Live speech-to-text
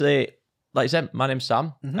Like I said, my name's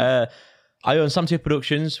Sam. I own Sam Tier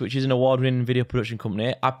Productions, which is an award-winning video production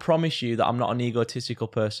company. I promise you that I'm not an egotistical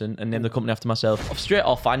person and name the company after myself. Straight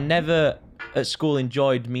off, I never at school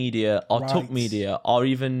enjoyed media or took media or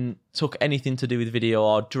even took anything to do with video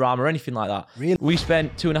or drama or anything like that. Really? We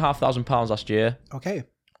spent £2,500 last year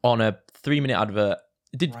on a 3-minute advert.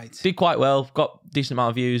 It did quite well, got decent amount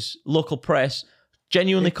of views. Local press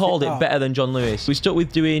genuinely called it better than John Lewis. We stuck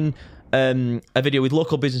with doing a video with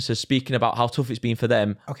local businesses speaking about how tough it's been for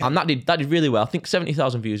them. And that did really well. I think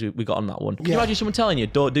 70,000 views we got on that one. Can you imagine someone telling you,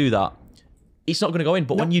 don't do that? It's not going to go in.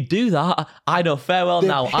 But when you do that, I know farewell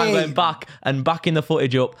now. I'm going back and backing the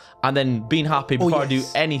footage up and then being happy before I do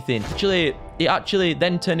anything. It actually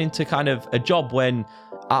then turned into kind of a job when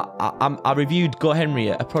I reviewed Go Henry,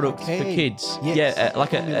 a product for kids.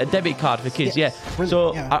 Like a debit card for kids.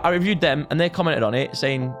 So I reviewed them and they commented on it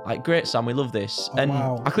saying, like, great Sam, we love this.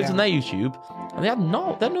 I clicked on their YouTube and they had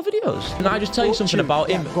no videos. And I just tell you something about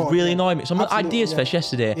him really annoyed me. So I'm at Ideas Fest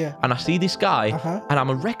yesterday and I see this guy and I'm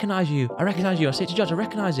like, recognise you. I say to George, I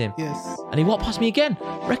recognise him. And he walked past me again.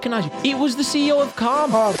 Recognise you. It was the CEO of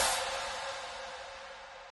Calm.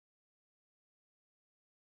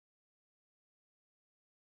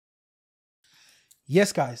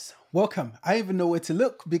 Yes, guys, welcome. I even know where to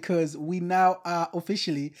look because we now are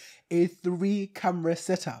officially a 3-camera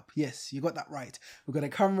setup. Yes, you got that right. We've got a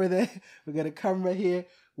camera there, we've got a camera here,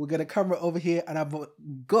 we've got a camera over here, and I've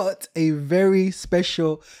got a very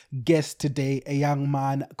special guest today, a young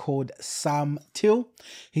man called Sam Till.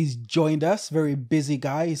 He's joined us, very busy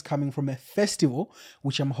guy. He's coming from a festival,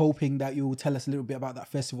 which I'm hoping that you will tell us a little bit about that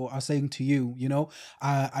festival. I was saying to you,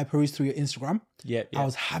 I perused through your Instagram. I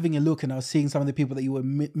was having a look and I was seeing some of the people that you were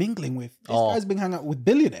mingling with. This guy's been hanging out with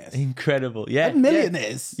billionaires. Incredible. And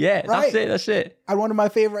millionaires. Right? That's it. And one of my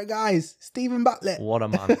favourite guys, Stephen Bartlett. What a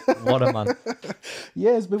man. What a man.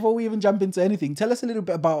 Yes, before we even jump into anything, tell us a little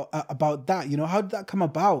bit about that. How did that come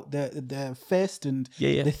about? The fest and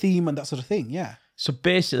the theme and that sort of thing. Yeah. So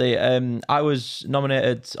basically, I was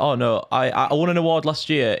nominated. I won an award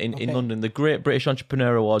last year in London, the Great British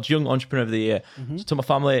Entrepreneur Awards, Young Entrepreneur of the Year. So took my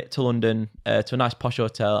family to London to a nice posh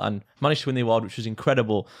hotel and managed to win the award, which was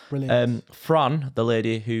incredible. Brilliant. Fran, the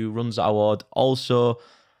lady who runs that award, also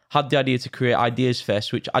had the idea to create Ideas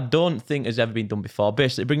Fest, which I don't think has ever been done before.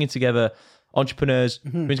 Basically, bringing together entrepreneurs,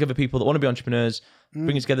 bringing together people that want to be entrepreneurs,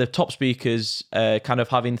 bringing together top speakers, kind of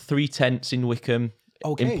having 3 tents in Wickham.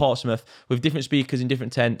 In Portsmouth with different speakers in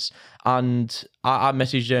different tents, and I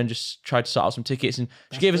messaged her and just tried to sort out some tickets, and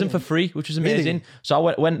she gave us them for free, which was amazing. Really? So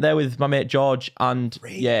I went there with my mate George, and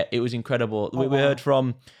it was incredible. We heard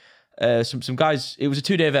from some guys. It was a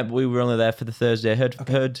 2-day event, but we were only there for the Thursday. Heard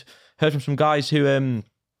from some guys who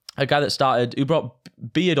a guy that who brought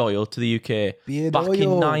beard oil to the UK back in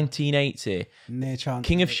 1980.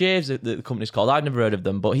 King of Shaves, the company's called. I'd never heard of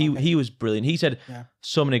them, but he was brilliant. He said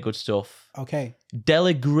so many good stuff.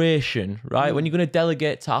 Delegation, right? When you're going to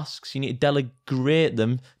delegate tasks, you need to delegate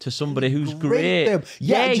them to somebody who's great. Do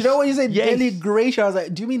you know when you say delegation? I was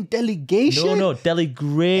like, do you mean delegation? No,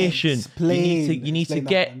 delegation. You need to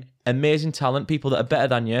get amazing talent, people that are better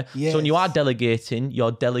than you. So when you are delegating,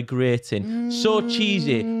 you're delegating. So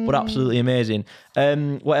cheesy, but absolutely amazing.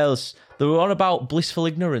 What else? They were on about blissful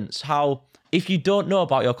ignorance. How if you don't know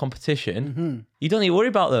about your competition, you don't need to worry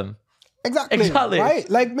about them. Exactly. Right?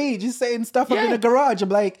 Like me, just saying stuff up in a garage. I'm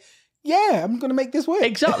like, I'm going to make this work.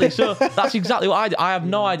 Exactly. So that's exactly what I do. I have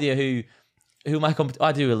no idea who my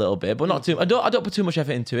I do a little bit, but not too. I don't put too much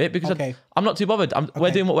effort into it because I'm not too bothered.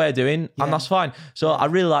 We're doing what we're doing, and that's fine. So I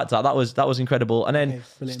really liked that. That was incredible. And then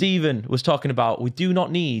Stephen was talking about we do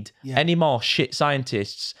not need any more shit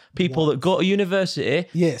scientists, people that go to university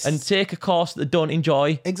and take a course that they don't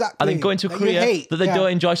enjoy, and then go into a career that they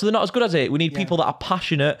don't enjoy, so they're not as good at it. We need people that are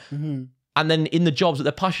passionate. And then in the jobs that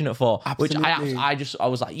they're passionate for, which I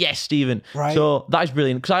was like, yes, Stephen. Right. So that is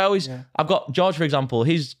brilliant. Because I've got George, for example,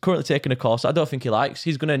 he's currently taking a course I don't think he likes.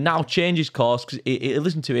 He's going to now change his course because it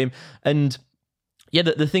listened to him. And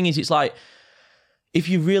the thing is, it's like, if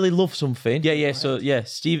you really love something, So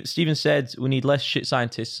Stephen said we need less shit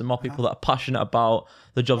scientists and more people that are passionate about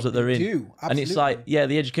the jobs that they're in. And it's like,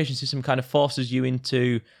 the education system kind of forces you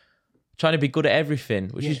into trying to be good at everything,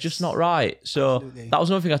 which is just not right. So that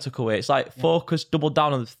was another thing I took away. It's like focus, double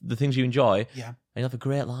down on the things you enjoy, and you'll have a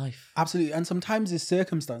great life. Absolutely. And sometimes it's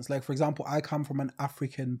circumstance. Like, for example, I come from an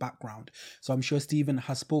African background. So I'm sure Stephen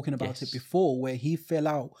has spoken about it before, where he fell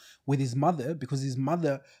out with his mother because his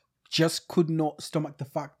mother just could not stomach the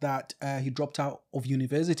fact that he dropped out of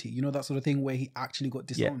university. You know, that sort of thing where he actually got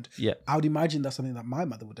disowned. Yeah. I would imagine that's something that my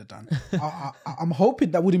mother would have done. I'm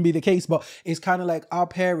hoping that wouldn't be the case, but it's kind of like our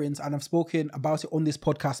parents, and I've spoken about it on this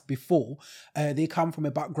podcast before, they come from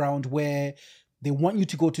a background where they want you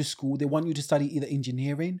to go to school. They want you to study either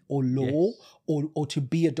engineering or law or to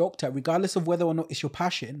be a doctor, regardless of whether or not it's your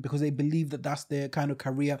passion, because they believe that that's their kind of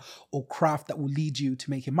career or craft that will lead you to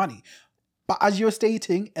making money. But as you're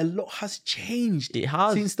stating, a lot has changed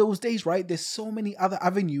since those days, right? There's so many other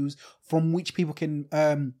avenues from which people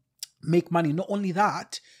can make money. Not only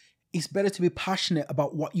that, it's better to be passionate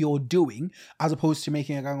about what you're doing as opposed to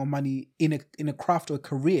making a gang of money in a craft or a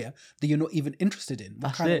career that you're not even interested in.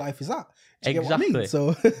 What kind of life is that? Do you exactly. get what I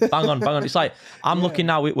mean? So bang on. It's like I'm looking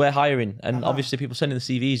now. We're hiring, and obviously people sending the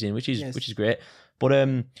CVs in, which is great. But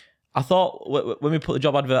I thought when we put the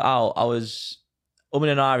job advert out, I was and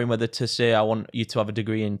ahhing whether to say I want you to have a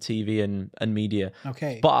degree in TV and media.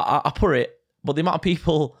 Okay. But I put it. But the amount of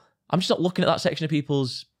people, I'm just not looking at that section of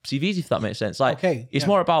people's CVs, if that makes sense. Like, it's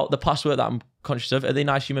more about the past work that I'm conscious of. Are they a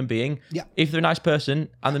nice human being? Yeah. If they're a nice person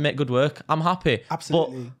and they make good work, I'm happy.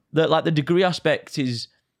 Absolutely. But the degree aspect is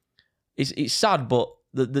it's sad, but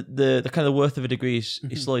the kind of worth of a degree is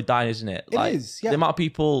slowly dying, isn't it? It is, yeah. The amount of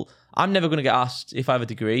people, I'm never going to get asked if I have a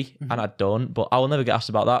degree, and I don't, but I will never get asked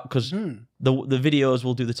about that because the videos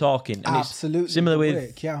will do the talking. And absolutely. It's similar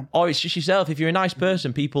with, or it's just yourself. If you're a nice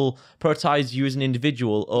person, people prioritize you as an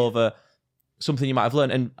individual over something you might have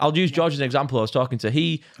learned. And I'll use George as an example. I was talking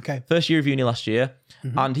to first year of uni last year,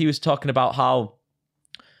 and he was talking about how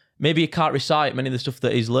maybe he can't recite many of the stuff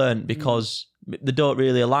that he's learned because they don't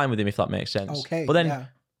really align with him, if that makes sense. Okay. But then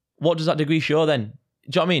what does that degree show then?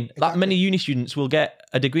 Do you know what I mean? Exactly. Like many uni students will get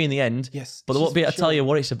a degree in the end, but they won't be able to tell you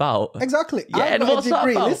what it's about. Exactly. Yeah, and what's that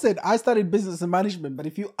about? Listen, I studied business and management, but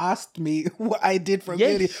if you asked me what I did from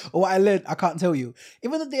uni or what I learned, I can't tell you.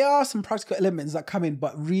 Even though there are some practical elements that come in,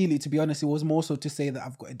 but really, to be honest, it was more so to say that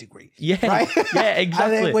I've got a degree. Yeah, right? Yeah,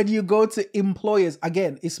 exactly. And then when you go to employers,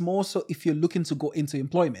 again, it's more so if you're looking to go into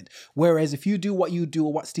employment. Whereas if you do what you do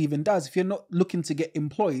or what Stephen does, if you're not looking to get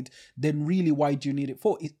employed, then really, why do you need it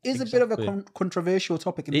for? It is a bit of a controversial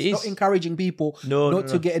topic, and it's not encouraging people not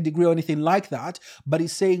to get a degree or anything like that, but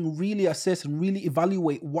it's saying really assess and really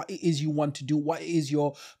evaluate what it is you want to do, what it is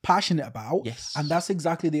you're passionate about. Yes. And that's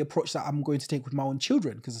exactly the approach that I'm going to take with my own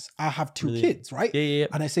children, because I have two kids, right? Yeah.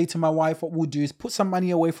 And I say to my wife, what we'll do is put some money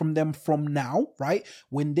away from them from now, right?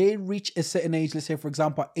 When they reach a certain age, let's say, for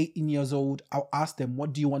example, 18 years old, I'll ask them,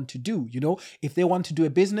 what do you want to do? You know, if they want to do a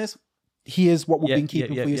business, here's what we've been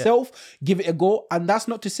keeping for yourself. Give it a go. And that's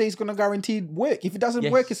not to say it's going to guarantee work. If it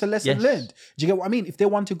doesn't work, it's a lesson learned. Do you get what I mean? If they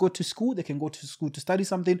want to go to school, they can go to school to study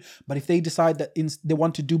something. But if they decide that they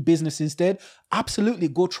want to do business instead, absolutely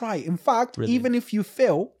go try. In fact, even if you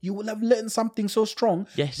fail, you will have learned something so strong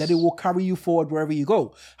that it will carry you forward wherever you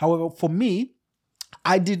go. However, for me,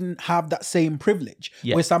 I didn't have that same privilege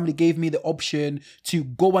where somebody gave me the option to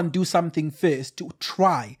go and do something first, to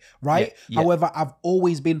try, right? However, I've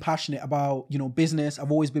always been passionate about, business.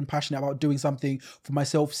 I've always been passionate about doing something for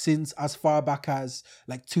myself since as far back as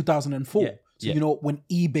like 2004. So, when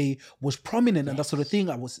eBay was prominent and that sort of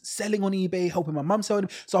thing, I was selling on eBay, helping my mum sell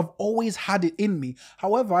it. So I've always had it in me.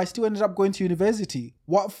 However, I still ended up going to university.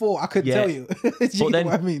 What for? I couldn't tell you. What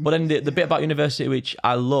I mean? But then the bit about university, which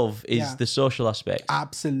I love, is the social aspect.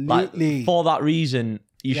 Absolutely. Like, for that reason,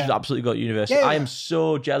 you should absolutely go to university. I am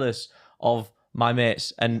so jealous of my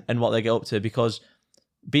mates and what they get up to, because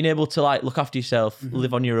being able to look after yourself,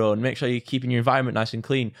 live on your own, make sure you're keeping your environment nice and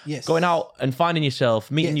clean, going out and finding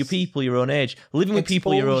yourself, meeting new people your own age, living with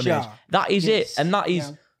people your own age. That is it. And that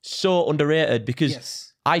is so underrated,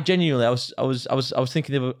 because I genuinely, I was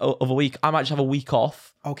thinking of a week, I might just have a week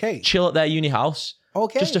off, chill at their uni house,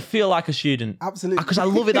 just to feel like a student. Absolutely. Because I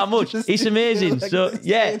love it that much. It's amazing.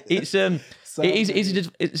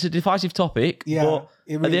 It's a divisive topic, but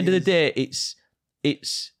really at the end of the day,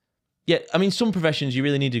 it's I mean, some professions you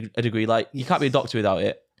really need a degree. Like, you can't be a doctor without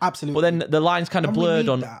it. Absolutely. But then the line's kind of blurred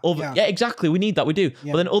on other. Yeah, exactly. We need that. We do.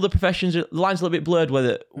 But then other professions, the line's a little bit blurred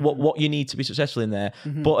whether what you need to be successful in there.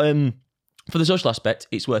 But for the social aspect,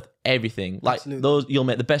 it's worth everything. Like, those, you'll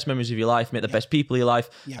make the best memories of your life, make the best people of your life,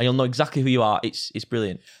 and you'll know exactly who you are. It's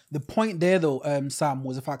brilliant. The point there, though, Sam,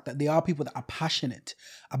 was the fact that there are people that are passionate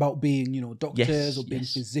about being, doctors or being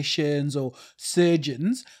physicians or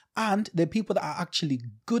surgeons. And they're people that are actually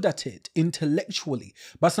good at it intellectually.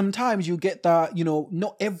 But sometimes you get that,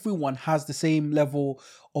 not everyone has the same level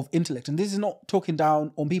of intellect. And this is not talking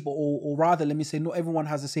down on people, or rather, let me say, not everyone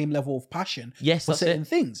has the same level of passion for certain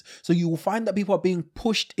things. So you will find that people are being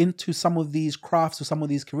pushed into some of these crafts or some of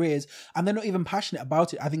these careers, and they're not even passionate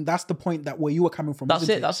about it. I think that's the point that where you were coming from. That's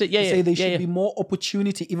it. Yeah, say there should be more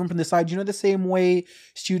opportunity, even from the side. You know, the same way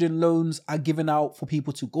student loans are given out for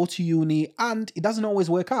people to go to uni, and it doesn't always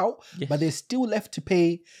work out, but they're still left to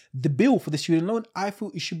pay the bill for the student loan. I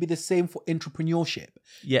feel it should be the same for entrepreneurship.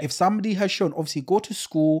 Yeah. If somebody has shown, obviously, go to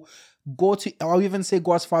school, I'll even say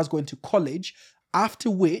go as far as going to college,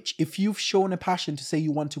 after which, if you've shown a passion to say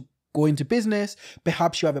you want to go into business,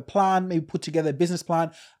 perhaps you have a plan, maybe put together a business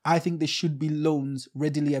plan, I think there should be loans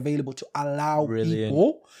readily available to allow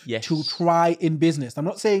people to try in business. I'm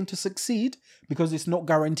not saying to succeed, because it's not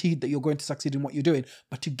guaranteed that you're going to succeed in what you're doing,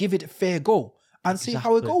 but to give it a fair go and see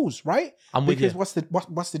how it goes, right? Because what's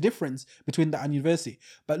the difference between that and university?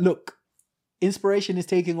 But look, inspiration is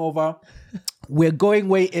taking over. We're going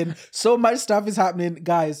way in. So much stuff is happening.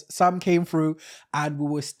 Guys, Sam came through and we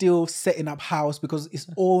were still setting up house because it's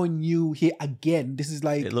all new here again. This is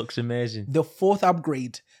like... It looks amazing. The 4th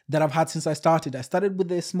upgrade that I've had since I started. I started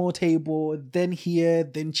with a small table, then here,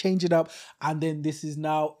 then change it up. And then this is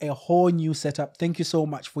now a whole new setup. Thank you so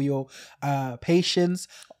much for your patience.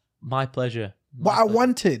 My pleasure. What I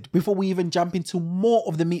wanted, before we even jump into more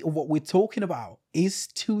of the meat of what we're talking about, is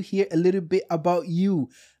to hear a little bit about you,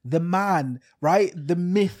 the man, right? The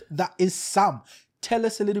myth that is Sam. Tell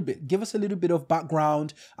us a little bit, give us a little bit of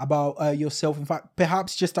background about yourself. In fact,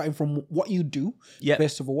 perhaps just starting from what you do.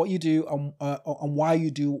 First of all, what you do and why you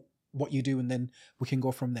do what you do, and then we can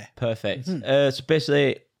go from there. Perfect. So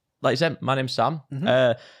basically, like I said, my name's Sam.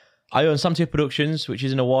 I own Sam Tier Productions, which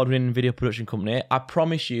is an award-winning video production company. I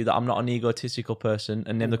promise you that I'm not an egotistical person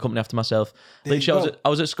and name the company after myself. Literally, I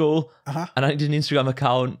was at school and I did an Instagram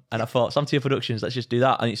account and I thought, Sam Tier Productions, let's just do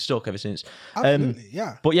that. And it's stuck ever since. Absolutely,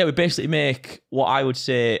 yeah. But yeah, we basically make what I would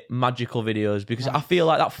say magical videos, because I feel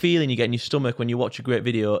like that feeling you get in your stomach when you watch a great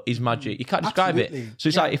video is magic. You can't describe it. So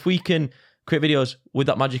it's like, if we can create videos with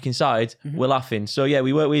that magic inside, we're laughing. So yeah,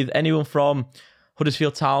 we work with anyone from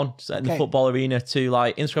Huddersfield Town, in the football arena, to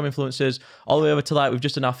like Instagram influencers, all the way over to like, we've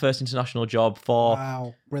just done our first international job for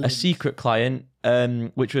a secret client,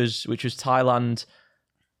 which was Thailand,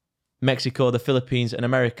 Mexico, the Philippines, and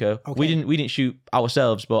America. We didn't shoot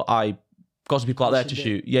ourselves, but I got some people out there to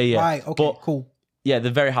shoot. Yeah. Right, okay, but, cool. Yeah,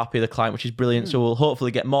 they're very happy, the client, which is brilliant. So we'll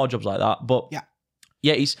hopefully get more jobs like that. But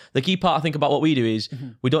yeah, it's the key part I think about what we do is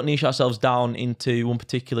we don't niche ourselves down into one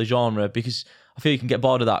particular genre, because I feel you can get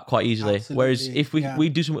bored of that quite easily. Absolutely. Whereas if we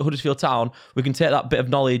do something with Huddersfield Town, we can take that bit of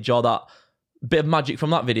knowledge or that bit of magic from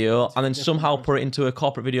that video and then somehow put it into a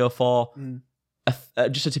corporate video for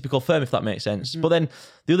just a typical firm, if that makes sense. But then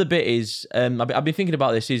the other bit is, I've been thinking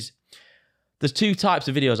about this, is there's 2 types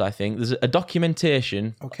of videos, I think. There's a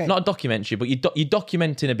documentation, not a documentary, but you're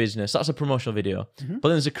documenting a business. That's a promotional video. But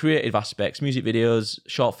then there's the creative aspects, music videos,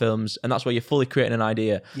 short films, and that's where you're fully creating an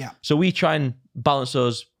idea. So we try and balance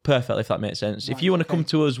those perfectly, if that makes sense. If you want to come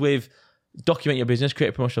to us with document your business, create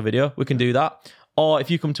a promotional video, we can do that. Or if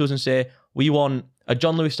you come to us and say, we want a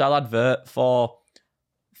John Lewis style advert for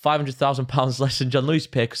 £500,000 less than John Lewis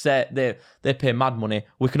pay, because they pay mad money,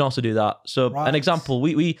 we can also do that. So an example,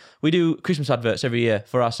 we do Christmas adverts every year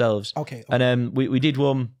for ourselves. And we did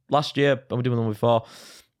one last year, and we did one before.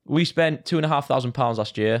 We spent £2,500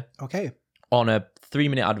 last year on a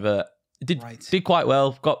 3-minute advert. It did quite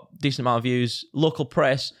well, got decent amount of views. Local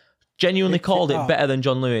press genuinely called it better than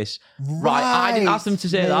John Lewis. Right, I didn't ask them to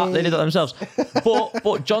say that; they did that themselves.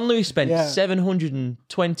 But John Lewis spent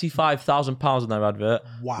 £725,000 on their advert.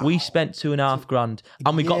 Wow. We spent £2,500,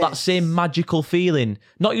 and we got that same magical feeling.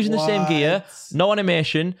 Not using the same gear, no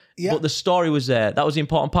animation, but the story was there. That was the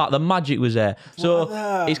important part. The magic was there. So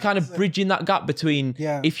it's kind of bridging that gap between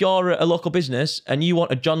if you're a local business and you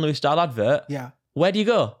want a John Lewis style advert, where do you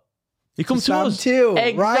go? You come to us. Too,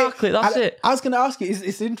 exactly, right? That's it. I was going to ask you,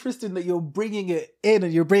 it's interesting that you're bringing it in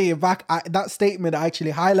and you're bringing it back. That statement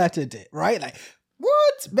actually highlighted it, right? Like,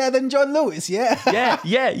 what? Better than John Lewis, yeah?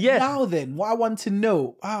 Yeah. Now then, what I want to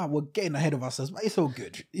know, we're getting ahead of ourselves, but it's all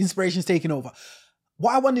good. Inspiration's taking over.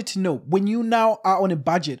 What I wanted to know, when you now are on a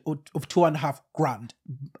budget of $2,500,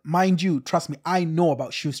 mind you, trust me, I know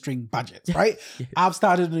about shoestring budgets, right? I've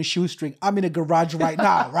started on a shoestring. I'm in a garage right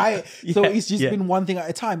now, right? So it's just been one thing at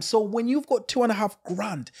a time. So when you've got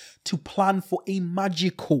 $2,500 to plan for a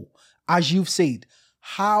magical, as you've said,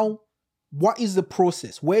 what is the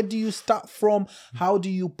process? Where do you start from? How do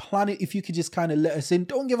you plan it? If you could just kind of let us in.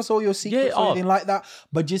 Don't give us all your secrets or anything like that,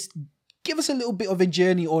 but just give us a little bit of a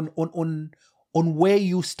journey on on where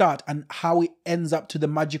you start and how it ends up to the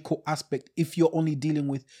magical aspect if you're only dealing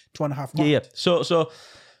with £2.5 Yeah. So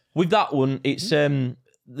with that one, it's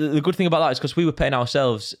the good thing about that is because we were paying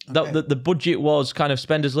ourselves. Okay. The budget was kind of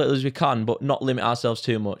spend as little as we can, but not limit ourselves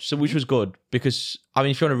too much. So which was good because I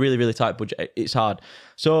mean, if you're on a really really tight budget, it's hard.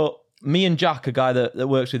 So me and Jack, a guy that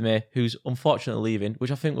works with me, who's unfortunately leaving, which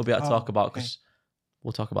I think we'll be able to talk about because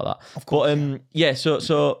we'll talk about that. Of course. But yeah.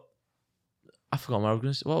 So I forgot what I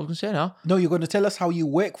was going to say now. No, you're going to tell us how you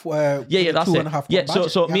work for that's £2.5 it. Yeah,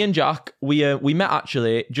 budget. so me and Jack, we met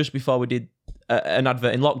actually just before we did an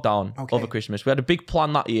advert in lockdown over Christmas. We had a big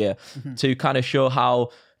plan that year to kind of show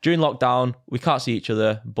how during lockdown we can't see each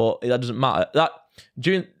other, but that doesn't matter. That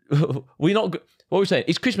during what we're saying,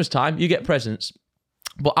 it's Christmas time, you get presents,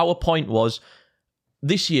 but our point was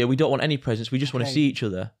this year we don't want any presents. We just want to see each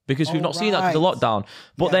other because we've not seen that because of lockdown.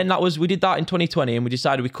 But then we did that in 2020 and we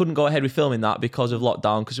decided we couldn't go ahead with filming that because of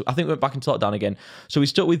lockdown because I think we went back into lockdown again. So we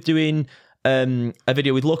stuck with doing a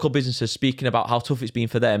video with local businesses speaking about how tough it's been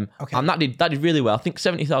for them. And that did really well. I think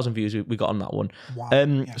 70,000 views we got on that one.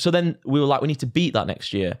 Wow. So then we were like, we need to beat that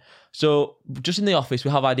next year. So just in the office, we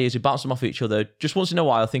have ideas, we bounce them off each other just once in a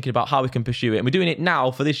while, thinking about how we can pursue it. And we're doing it now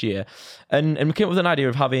for this year. And we came up with an idea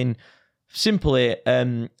of having simply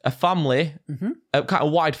a family, a kind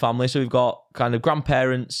of wide family. So we've got kind of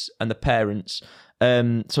grandparents and the parents.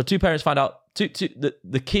 So two parents find out,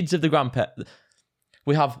 the kids of the grandparents.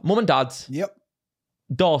 We have mum and dad,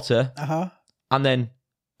 daughter, and then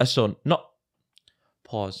a son. Not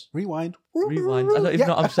pause. Rewind. I don't even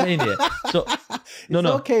know what I'm saying here. So it's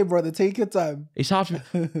okay, brother. Take your time. It's hard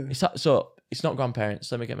for me. So it's not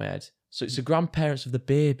grandparents. Let me get my head. So it's the grandparents of the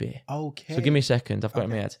baby. Okay. So give me a second. I've got it in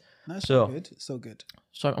my head. No, so good. So good.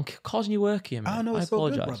 Sorry, I'm causing you work here, man. Oh no, it's I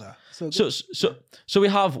apologize. so good, brother. So good. So we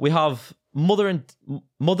have mother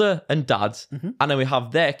and dad, and then we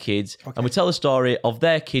have their kids, and we tell the story of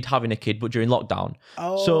their kid having a kid, but during lockdown.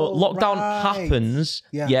 So lockdown happens,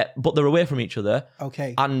 but they're away from each other.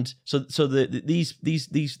 Okay. And so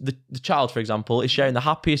the child, for example, is sharing the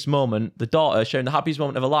happiest moment. The daughter is sharing the happiest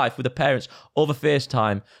moment of her life with the parents over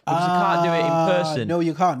FaceTime because you can't do it in person. No,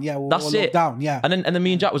 you can't. Yeah, that's it. Down. Yeah. And then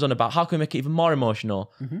me and Jack was on about how can we make it even more emotional.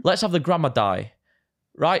 Let's have the grandma die.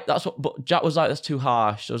 Right, but Jack was like, that's too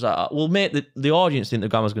harsh. So I was like, we'll make the audience think the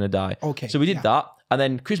grandma's going to die. Okay. So we did that, and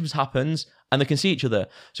then Christmas happens, and they can see each other.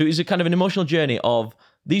 So it was a kind of an emotional journey of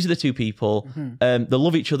these are the two people. They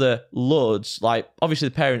love each other loads. Like obviously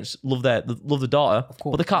the parents love the daughter,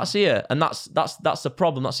 but they can't see her, and that's the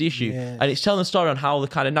problem. That's the issue. Yes. And it's telling the story on how they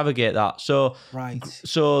kind of navigate that. So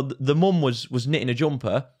So the mum was knitting a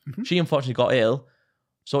jumper. She unfortunately got ill.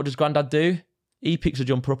 So what does Granddad do? He picks a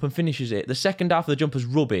jumper up and finishes it. The second half of the jumper's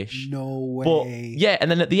rubbish. No way. But and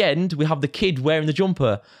then at the end we have the kid wearing the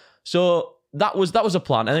jumper. So that was a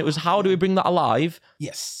plan, and it was how do we bring that alive?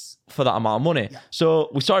 Yes. For that amount of money. Yeah. So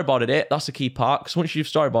we storyboarded it. That's the key part. Because once you've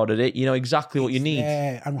storyboarded it, you know exactly what you need.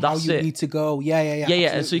 Yeah, and that's how you need to go. Yeah.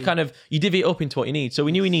 And so you divvy it up into what you need. So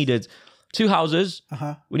we knew we needed 2 houses.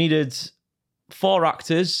 We needed 4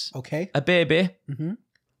 actors. Okay. A baby.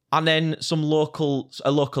 And then a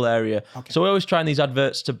local area. Okay. So we're always trying these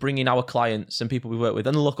adverts to bring in our clients and people we work with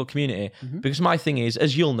and the local community. Because my thing is,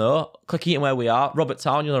 as you'll know, Click Eating where we are, Robert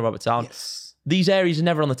Town, you'll know Robert Town. Yes. These areas are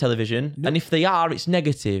never on the television. Nope. And if they are, it's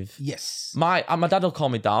negative. Yes. My dad will call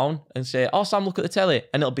me down and say, oh, Sam, look at the telly.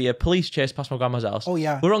 And it'll be a police chase past my grandma's house. Oh,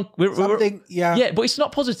 yeah. Yeah, but it's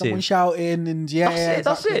not positive. Someone shouting and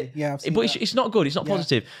That's it. Yeah, but it's not good. It's not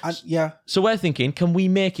positive. And, So we're thinking, can we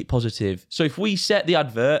make it positive? So if we set the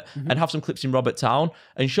advert and have some clips in Robert Town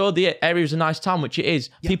and show the area is a nice town, which it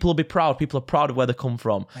is, people will be proud. People are proud of where they come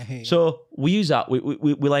from. So we use that. We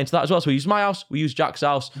lay into that as well. So we use my house. We use Jack's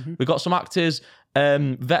house. We got some actors.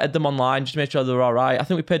 Vetted them online just to make sure they were all right. I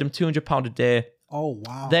think we paid them £200 a day. Oh,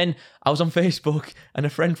 wow. Then I was on Facebook and a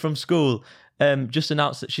friend from school just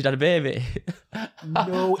announced that she'd had a baby.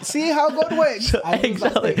 No, see how God works.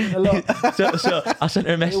 Exactly. So I sent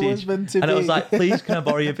her a message and I was like, please can I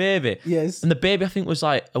borrow your baby? Yes. And the baby I think was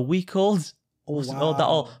like a week old. Old that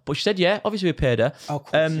all. But she said, yeah, obviously we paid her. Of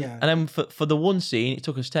course, yeah. And then for the one scene, it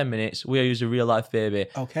took us 10 minutes. We used a real life baby.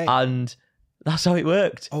 Okay. And that's how it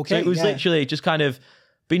worked. Okay. So it was literally just kind of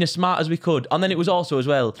being as smart as we could. And then it was also as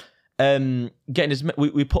well, getting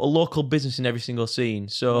we put a local business in every single scene.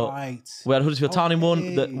 So we had Huddersfield Town in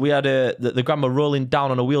one. That we had the grandma rolling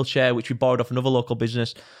down on a wheelchair, which we borrowed off another local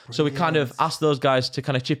business. Brilliant. So we kind of asked those guys to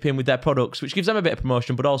kind of chip in with their products, which gives them a bit of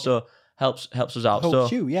promotion, but also helps us out.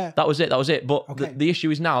 That was it. But the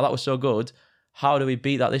issue is now that was so good. How do we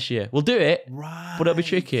beat that this year? We'll do it, but it'll be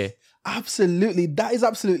tricky. Absolutely. That is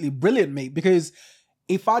absolutely brilliant, mate, because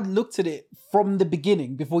if I'd looked at it from the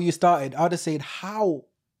beginning before you started, I'd have said, how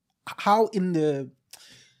in the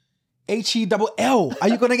HELL are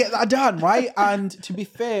you going to get that done, right? And to be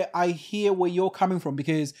fair, I hear where you're coming from,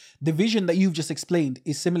 because the vision that you've just explained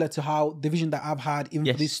is similar to how the vision that I've had in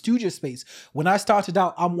this studio space. When I started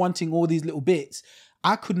out, I'm wanting all these little bits.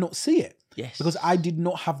 I could not see it. Yes. Because I did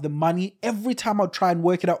not have the money. Every time I'd try and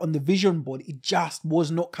work it out on the vision board, it just was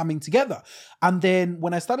not coming together. And then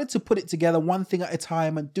when I started to put it together one thing at a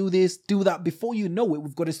time and do this, do that, before you know it,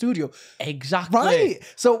 we've got a studio. Exactly. Right?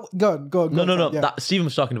 So go on. No. Yeah. That Stephen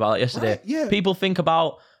was talking about that yesterday. Right, yeah. People think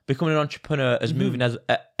about becoming an entrepreneur as moving as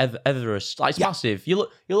Everest. Like, it's massive. You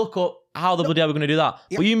look up, how the bloody hell are we going to do that?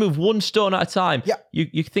 But you move one stone at a time. Yeah.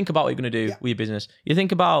 You think about what you're going to do with your business. You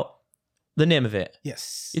think about the name of it.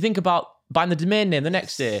 Yes. You think about buying the domain name the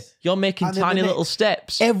next day. You're making tiny little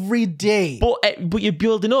steps every day. But you're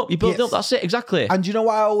building up. You're building up. That's it. Exactly. And you know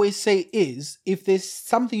what I always say is, if there's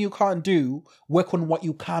something you can't do, work on what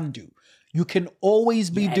you can do. You can always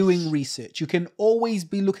be doing research. You can always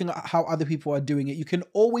be looking at how other people are doing it. You can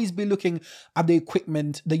always be looking at the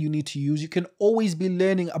equipment that you need to use. You can always be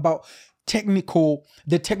learning about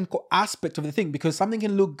the technical aspect of the thing, because something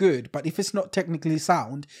can look good, but if it's not technically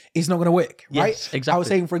sound, it's not going to work, right? Yes, exactly. I was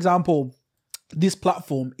saying, for example, this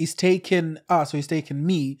platform is taken it's taken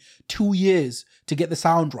me 2 years to get the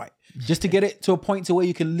sound right, just to get it to a point to where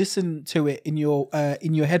you can listen to it in your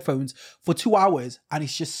headphones for 2 hours, and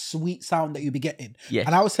it's just sweet sound that you'll be getting. Yes.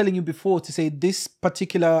 And I was telling you before to say, this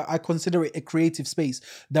particular, I consider it a creative space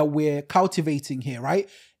that we're cultivating here, right?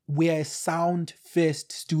 We're a sound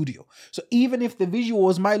first studio. So even if the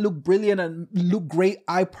visuals might look brilliant and look great,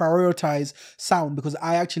 I prioritize sound, because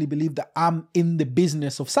I actually believe that I'm in the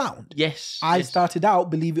business of sound. Yes. I started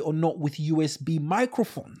out, believe it or not, with USB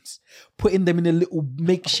microphones, putting them in a little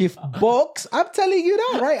makeshift box. I'm telling you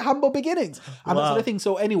that, right? Humble beginnings. And that sort of thing.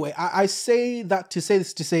 So anyway, I say that to say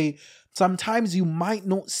this, to say, sometimes you might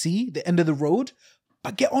not see the end of the road,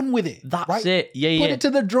 but get on with it. That's right? it. Yeah, Put it to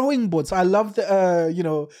the drawing board. So I love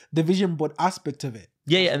the the vision board aspect of it.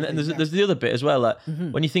 Yeah, and there's the other bit as well. Like,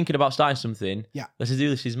 when you're thinking about starting something, let's do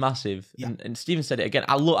this is massive. Yeah. And Stephen said it again.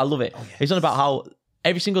 I love it. Oh, yes. It's on about how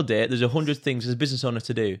every single day there's 100 things as a business owner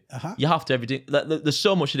to do. You have to everything. There's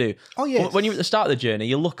so much to do. Oh yeah. When you're at the start of the journey,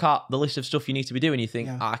 you look at the list of stuff you need to be doing. You think,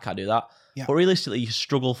 I can't do that. Yeah. But realistically, you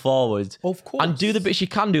struggle forward, of course, and do the bits you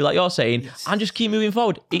can do, like you're saying, and just keep moving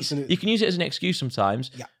forward. You can use it as an excuse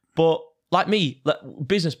sometimes. Yeah. But like me,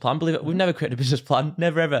 business plan, believe it, we've never created a business plan,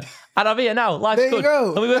 never ever. And I'm here now, life's good.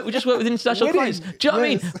 And we just work with international clients. Do you know what I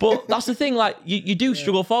mean? But that's the thing, like you do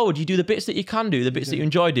struggle forward. You do the bits that you can do, the bits that you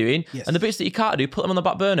enjoy doing, and the bits that you can't do, put them on the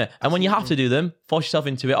back burner. And when you have to do them, force yourself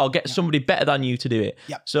into it, or get somebody better than you to do it.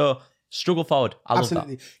 Yeah. So struggle forward. I love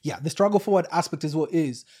that. Yeah, the struggle forward aspect is what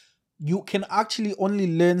is. You can actually only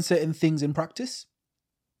learn certain things in practice.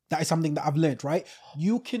 That is something that I've learned, right?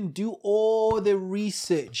 You can do all the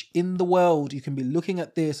research in the world. You can be looking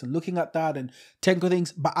at this and looking at that and technical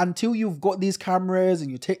things. But until you've got these cameras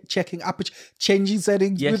and you're checking aperture, changing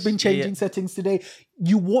settings, we've been changing settings today,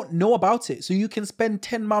 you won't know about it. So you can spend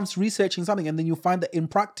 10 months researching something, and then you find that in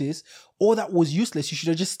practice, all that was useless. You should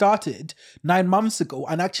have just started 9 months ago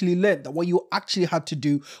and actually learned that what you actually had to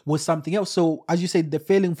do was something else. So as you said, the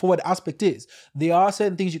failing forward aspect is, there are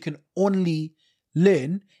certain things you can only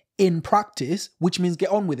learn in practice, which means get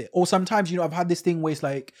on with it. Or sometimes, I've had this thing where it's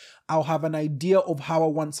like, I'll have an idea of how I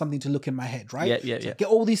want something to look in my head, right? Yeah. Get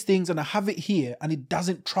all these things and I have it here, and it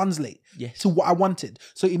doesn't translate to what I wanted.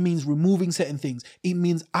 So it means removing certain things. It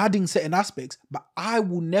means adding certain aspects, but I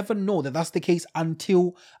will never know that that's the case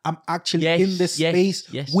until I'm actually in this space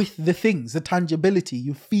with the things, the tangibility.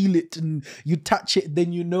 You feel it and you touch it,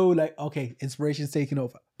 then you know, like, okay, inspiration's taking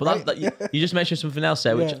over. But right? You just mentioned something else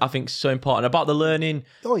there, which I think is so important about the learning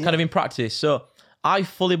kind of in practice. So I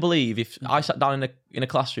fully believe if I sat down in a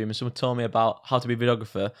classroom and someone told me about how to be a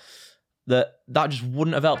videographer, that just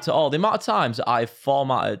wouldn't have helped at all. The amount of times that I've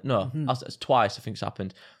formatted, twice I think it's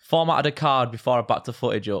happened, formatted a card before I backed the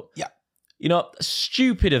footage up. Yeah.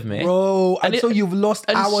 Stupid of me. Bro, and so you've lost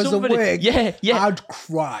hours of work. Yeah. I'd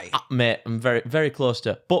cry. Mate, I'm very, very close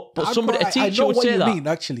to. But somebody, a teacher would say that. I know what you mean,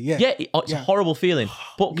 actually, yeah. Yeah, it's a horrible feeling.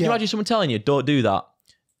 But can you imagine someone telling you, don't do that?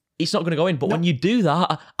 It's not going to go in. But when you do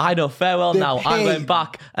that, I know farewell now. I'm going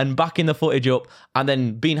back and backing the footage up and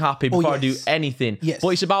then being happy before I do anything. Yes. But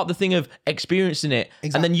it's about the thing of experiencing it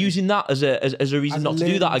and then using that as a reason not to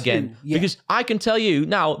do that again. Yeah. Because I can tell you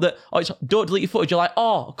now that don't delete your footage. You're like,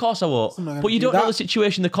 of course I won't. But you don't know the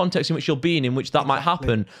situation, the context in which you'll be in which that might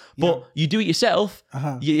happen. But you do it yourself.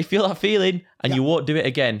 You feel that feeling and you won't do it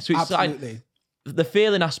again. So it's like, the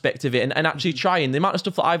feeling aspect of it and actually trying. The amount of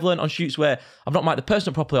stuff that I've learned on shoots where I've not mic'd the person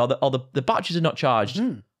up properly or the batteries are not charged.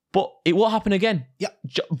 But it won't happen again. Yeah.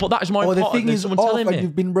 But that is more important than someone telling me.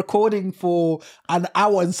 You've been recording for an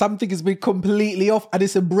hour and something has been completely off and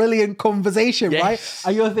it's a brilliant conversation, right?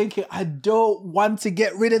 And you're thinking, I don't want to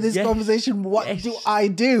get rid of this conversation. What do I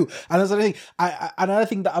do? And that's another thing. Another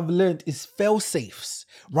thing that I've learned is fail safes.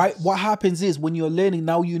 Right? What happens is when you're learning,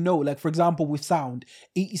 now you know, like for example, with sound,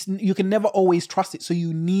 you can never always trust it. So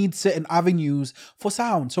you need certain avenues for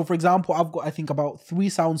sound. So for example, I've got, I think about 3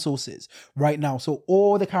 sound sources right now. So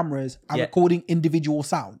all the cameras are recording individual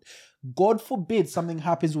sound. God forbid something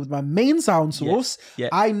happens with my main sound source.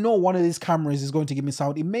 I know one of these cameras is going to give me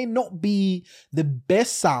sound. It may not be the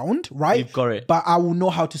best sound, right? You've got it. But I will know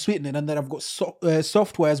how to sweeten it. And then I've got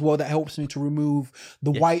software as well that helps me to remove the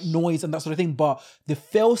white noise and that sort of thing. But the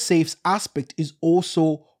fail-safes aspect is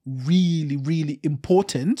also really, really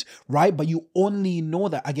important, right? But you only know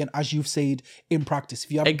that, again, as you've said, in practice.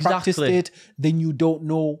 If you haven't practiced it, then you don't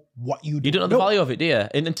know what you do. You don't know the value of it, do you?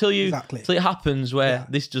 And until it happens where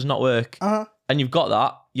this does not work and you've got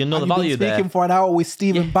that, you'll know the value there. Speaking for an hour with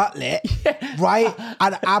Stephen Bartlett, right?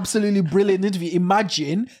 An absolutely brilliant interview.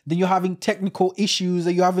 Imagine then you're having technical issues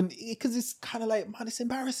that you haven't, because it's kind of like, man, it's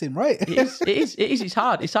embarrassing, right? It is. It's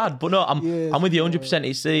hard. But no, I'm with you 100%.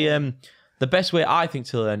 It's the best way I think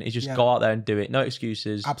to learn is just go out there and do it. No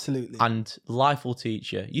excuses. Absolutely. And life will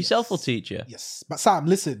teach you. Yourself will teach you. Yes. But Sam,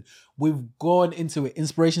 listen, we've gone into it.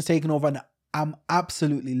 Inspiration's taken over and I'm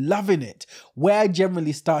absolutely loving it. Where I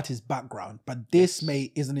generally start is background, but this,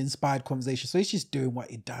 mate, is an inspired conversation. So it's just doing what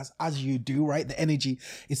it does, as you do, right? The energy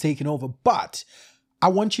is taking over. But I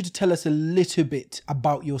want you to tell us a little bit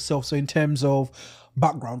about yourself. So in terms of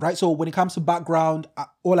background, right? So when it comes to background,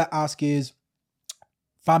 all I ask is,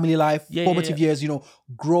 family life, formative years,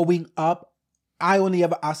 growing up. I only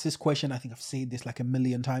ever ask this question, I think I've said this like a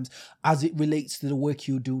million times, as it relates to the work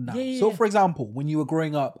you do now. So for example, when you were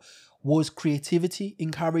growing up, was creativity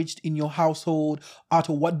encouraged in your household?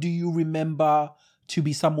 Arthur, what do you remember to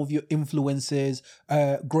be some of your influences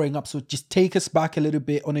growing up? So just take us back a little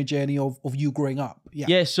bit on a journey of you growing up.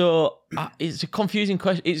 So it's a confusing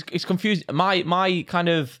question. It's confusing. My kind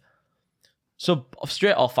of, so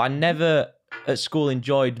straight off, I never at school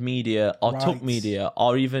enjoyed media or took media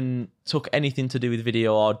or even took anything to do with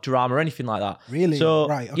video or drama or anything like that. Really? So,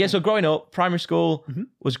 so growing up, primary school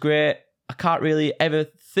was great. I can't really ever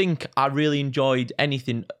think I really enjoyed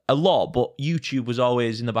anything a lot, but YouTube was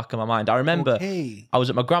always in the back of my mind. I remember I was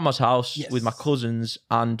at my grandma's house with my cousins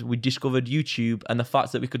and we discovered YouTube and the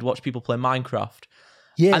fact that we could watch people play Minecraft.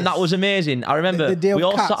 Yes. And that was amazing. I remember we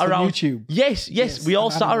all sat around. YouTube. Yes. We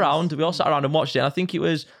all sat around. We all sat around and watched it. And I think it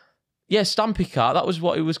was Stampy Cat. That was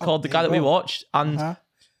what it was called. The guy that we watched, and I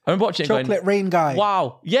remember watching Chocolate Rain guy.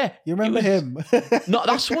 Wow, yeah, you remember him? No,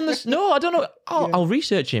 that's one. I don't know. I'll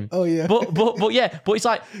research him. Oh yeah, but it's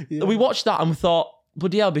like we watched that and we thought,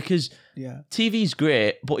 bloody hell, because TV's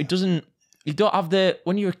great, but it doesn't. You don't have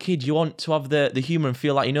when you're a kid, you want to have the humor and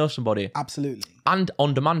feel like you know somebody. Absolutely. And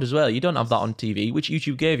on demand as well. You don't have that on TV, which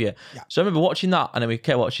YouTube gave you. Yeah. So I remember watching that, and then we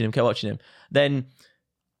kept watching him. Then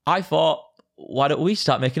I thought, why don't we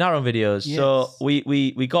start making our own videos? Yes. So we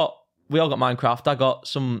all got Minecraft. I got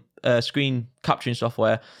some screen capturing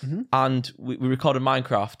software, and we recorded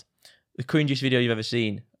Minecraft. The cringiest video you've ever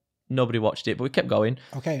seen. Nobody watched it, but we kept going.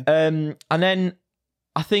 Okay. And then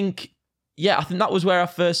I think that was where I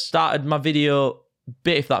first started my video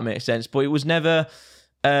bit, if that makes sense. But it was never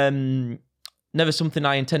something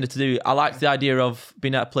I intended to do. I liked the idea of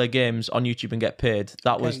being able to play games on YouTube and get paid.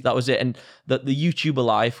 That was it. And the YouTuber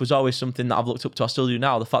life was always something that I've looked up to. I still do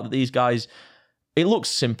now. The fact that these guys, it looks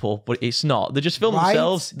simple, but it's not. They just film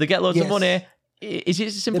themselves. They get loads of money. Is it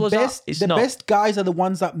as simple as that? It's not. The best guys are the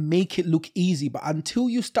ones that make it look easy, but until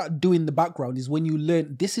you start doing the background is when you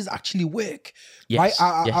learn this is actually work. Right?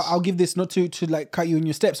 I'll give this, not to like cut you in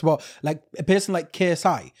your steps, but like a person like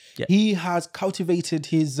KSI, he has cultivated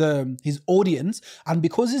his audience, and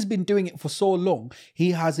because he's been doing it for so long,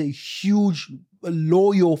 he has a huge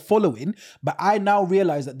loyal following. But I now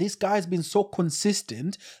realize that this guy's been so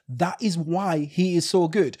consistent. That is why he is so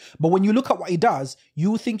good. But when you look at what he does,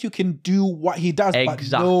 you think you can do what he does.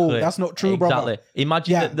 But no, that's not true, brother.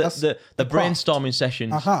 Imagine the brainstorming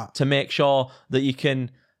sessions to make sure that you can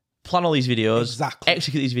plan all these videos,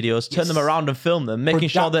 execute these videos, turn them around and film them, making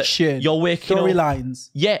sure that you're waking up. Storylines.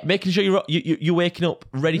 Yeah, making sure you're waking up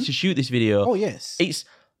ready to shoot this video. Oh yes. It's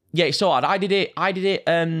so hard. I did it.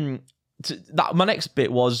 My next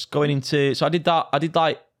bit was going into, so I did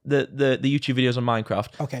like the YouTube videos on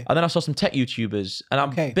Minecraft. Okay. And then I saw some tech YouTubers, and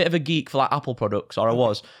I'm a bit of a geek for like Apple products, or I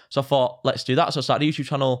was. So I thought, let's do that. So I started a YouTube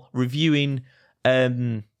channel reviewing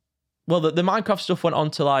well, the Minecraft stuff went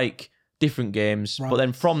on to like different games, Right. but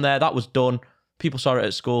then from there, that was done. People saw it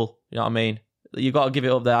at school. You know what I mean? You got to give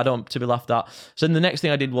it up there. I don't want to be laughed at. So then the next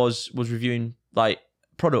thing I did was reviewing like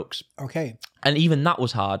products. Okay. And even that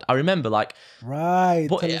was hard. I remember like... Right.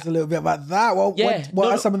 But, Tell us a little bit about that. What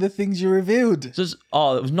no, are some of the things you reviewed? it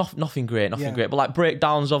was nothing great, but like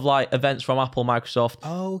breakdowns of like events from Apple,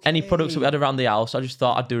 Microsoft, any products that we had around the house. I just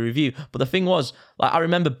thought I'd do a review. But the thing was, like, I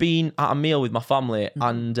remember being at a meal with my family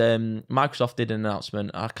and Microsoft did an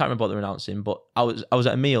announcement. I can't remember what they were announcing, but I was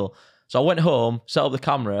at a meal. So I went home, set up the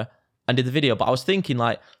camera and did the video. But I was thinking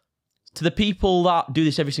like, to the people that do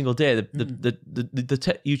this every single day, the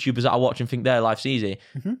tech YouTubers that I watch and think their life's easy,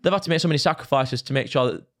 they've had to make so many sacrifices to make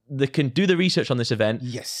sure that they can do the research on this event,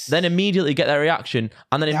 then immediately get their reaction,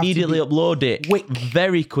 and then immediately upload it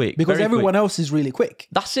very quick. Because everyone else is really quick.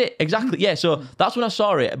 That's it, exactly. Yeah, so that's when I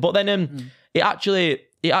saw it. But then it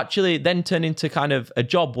actually then turned into kind of a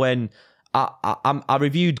job when I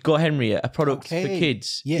reviewed Go Henry, a product for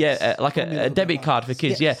kids. Yes. Like a debit card for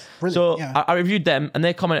kids. Yes. Yeah. Brilliant. So I reviewed them and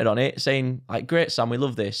they commented on it saying like, great, Sam, we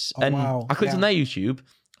love this. And I clicked on their YouTube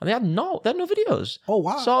and they had no videos. Oh,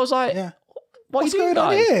 wow. So I was like, what's going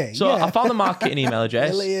on here? So I found the marketing email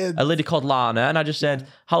address, a lady called Lana, and I just said,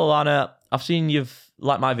 hello, Lana, I've seen you've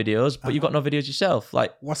liked my videos, but you've got no videos yourself.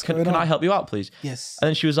 Like, can I help you out, please? Yes. And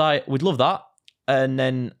then she was like, we'd love that. And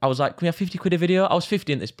then I was like, can we have 50 quid a video? I was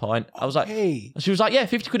 50 at this point. I was like, she was like, yeah,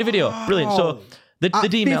 50 quid a video. Wow. Brilliant. So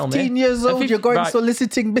they'd email me. 15 years old, you're going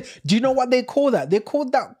soliciting. Do you know what they call that? They call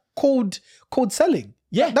that cold selling.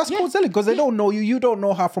 Yeah. That's cold selling because they don't know you. You don't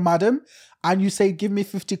know her from Adam. And you say, give me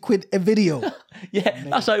 50 quid a video.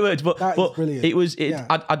 That's how it works. But brilliant.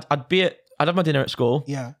 I'd have my dinner at school,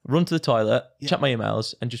 run to the toilet, check my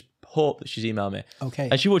emails, and just hope that she's emailed me. Okay.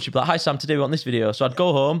 And she'd be like, hi, Sam, today we want this video. So I'd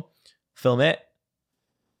go home, film it,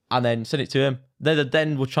 and then send it to him. They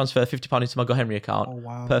then would transfer £50 into my Go Henry account. Oh,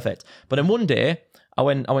 wow. Perfect. But then one day, I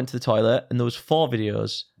went to the toilet and there was 4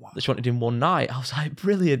 videos that she wanted in one night. I was like,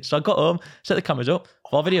 brilliant. So I got home, set the cameras up,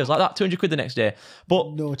 4 videos like that, 200 quid the next day.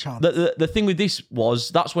 But no chance. The thing with this was,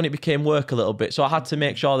 that's when it became work a little bit. So I had to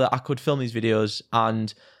make sure that I could film these videos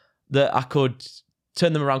and that I could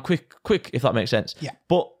turn them around quick, if that makes sense. Yeah.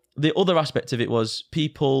 But the other aspect of it was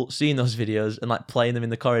people seeing those videos and like playing them in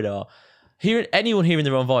the corridor. Anyone hearing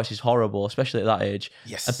their own voice is horrible, especially at that age.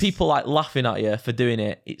 Yes. And people like laughing at you for doing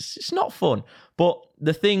it. It's not fun. But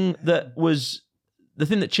the thing that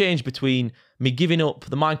changed between me giving up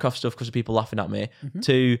the Minecraft stuff because of people laughing at me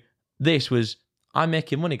to this was, I'm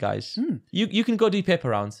making money, guys. You can go do paper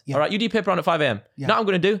rounds. All right, you do paper round at 5 a.m. You know what I'm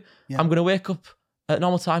going to do? I'm going to wake up at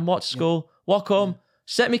normal time, watch school, walk home,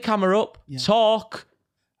 set my camera up, talk,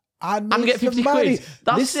 and get 50 quid.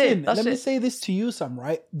 That's it. Let me say this to you, Sam,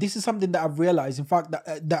 right? This is something that I've realized. In fact,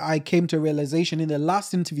 that I came to a realization in the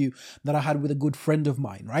last interview that I had with a good friend of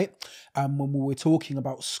mine, right? When we were talking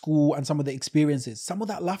about school and some of the experiences, some of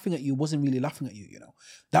that laughing at you wasn't really laughing at you, you know?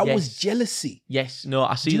 That was jealousy. Yes. No,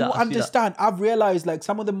 I see that. Do you understand? I've realized like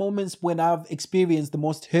some of the moments when I've experienced the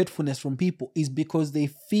most hurtfulness from people is because they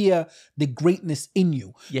fear the greatness in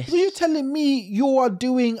you. Yes. So you're telling me you are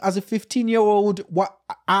doing as a 15-year-old what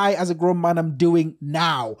I as a grown man am doing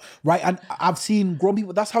now, right? And I've seen grown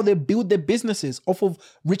people, that's how they build their businesses, off of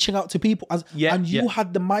reaching out to people. And you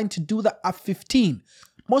had the mind to do that at 15.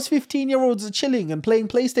 Most 15-year-olds are chilling and playing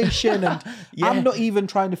PlayStation and I'm not even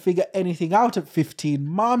trying to figure anything out at 15.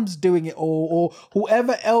 Mom's doing it or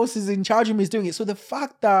whoever else is in charge of me is doing it. So the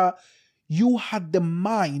fact that you had the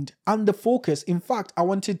mind and the focus, in fact, I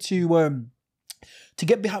wanted to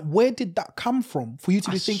get behind, where did that come from for you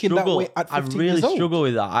to be thinking that way at 15 years old? I really struggle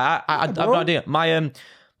with that. I have no idea. My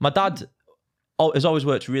dad has always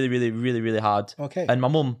worked really, really, really, really hard. Okay. And my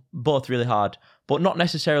mum, both really hard, but not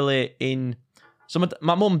necessarily in... So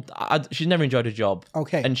my mum, she's never enjoyed a job.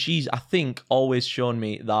 Okay. And she's, I think, always shown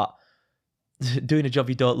me that doing a job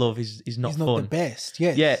you don't love is not fun. It's not the best,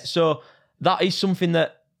 yes. Yeah, so that is something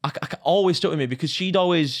that I always stuck with me because she'd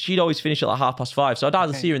always finish at like 5:30. So I'd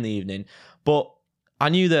either see her in the evening, but I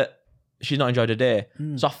knew that she's not enjoyed her day.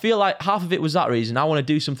 So I feel like half of it was that reason. I want to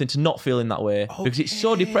do something to not feel in that way because it's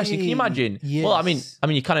so depressing. Can you imagine? Yes. Well, I mean,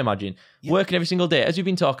 you can imagine working every single day, as we've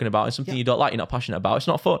been talking about, is something you don't like, you're not passionate about. It's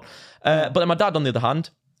not fun. But then my dad, on the other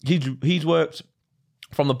hand, he's worked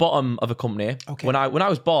from the bottom of a company. Okay. When I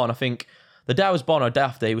was born, I think the day I was born or the day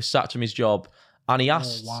after, he was sacked from his job. And he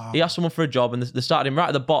asked someone for a job, and they started him right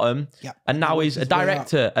at the bottom. And now he's a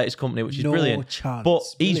director at his company, which is brilliant. Chance. But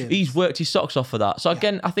he's worked his socks off for that. So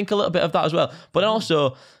again, I think a little bit of that as well. But then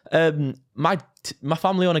also, my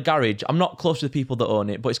family own a garage. I'm not close to the people that own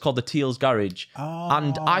it, but it's called the Teals Garage.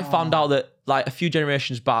 And I found out that like a few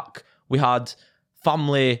generations back, we had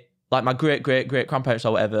family, like my great grandparents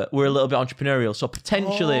or whatever, were a little bit entrepreneurial. So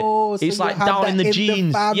potentially, so it's like down in the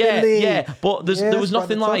genes. Yeah. But there was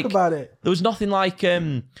nothing like. There was nothing like.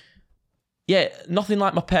 Nothing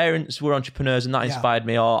like my parents were entrepreneurs, and that inspired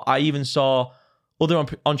me. Or I even saw other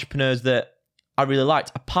entrepreneurs that I really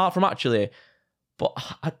liked. Apart from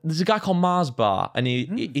there's a guy called Mars Bar, and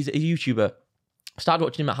he's a YouTuber. I started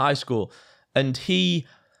watching him at high school, and he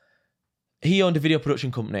owned a video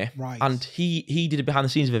production company, right? And he did a behind the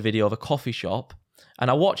scenes of a video of a coffee shop,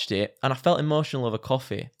 and I watched it, and I felt emotional over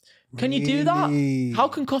coffee. Can you do that? How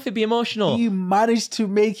can coffee be emotional? He managed to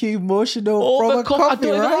make you emotional from a coffee, I don't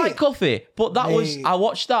even right? like coffee, but I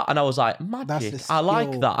watched that and I was like, magic. I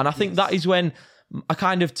like that, and I think that is when I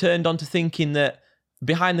kind of turned on to thinking that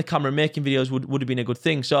behind the camera making videos would have been a good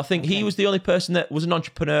thing. So I think he was the only person that was an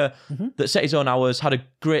entrepreneur that set his own hours, had a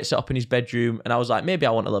great setup in his bedroom, and I was like, maybe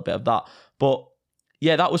I want a little bit of that. But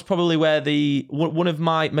yeah, that was probably where one of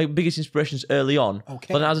my biggest inspirations early on.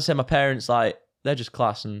 Okay. But then, as I said, my parents, like, they're just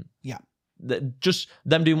class, and just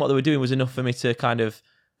them doing what they were doing was enough for me to kind of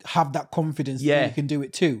have that confidence that you can do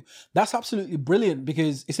it too. That's absolutely brilliant,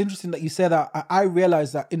 because it's interesting that you said that. I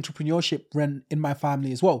realized that entrepreneurship ran in my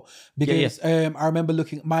family as well, because I remember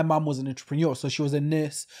my mom was an entrepreneur, so she was a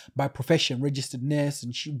nurse by profession, registered nurse,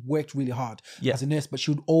 and she worked really hard as a nurse, but she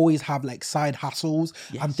would always have like side hustles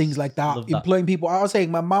and things like that, employing people. I was saying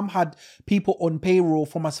my mom had people on payroll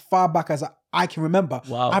from as far back as I can remember.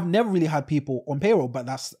 Wow. I've never really had people on payroll, but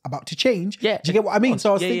that's about to change. Yeah. Do you get what I mean? So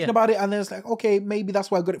I was thinking about it, and then it's like, okay, maybe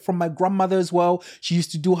that's why I got it from my grandmother as well. She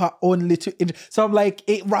used to do her own little. So I'm like,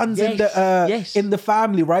 it runs in the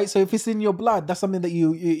family, right? So if it's in your blood, that's something that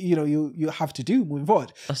you have to do moving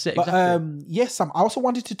forward. That's it. But exactly. yes, Sam, I also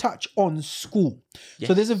wanted to touch on school. Yes.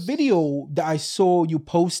 So there's a video that I saw you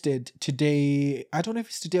posted today. I don't know if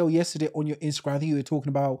it's today or yesterday on your Instagram. I think you were talking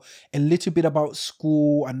about a little bit about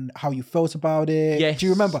school and how you felt about it. Yes. Do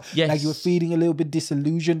you remember? Yes. Like you were feeling a little bit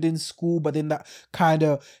disillusioned in school, but then that kind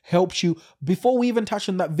of helped you. Before we even touch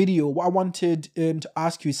on that video, what I wanted to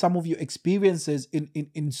ask you is some of your experiences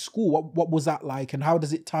in school. What was that like, and how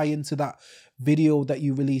does it tie into that video that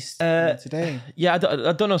you released today? Yeah,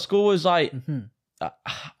 I don't know. School was like...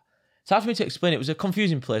 It's hard for me to explain. It was a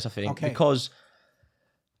confusing place, I think, because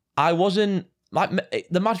I wasn't like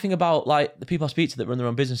the mad thing about like the people I speak to that run their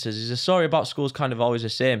own businesses is the story about school's kind of always the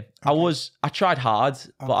same. I tried hard,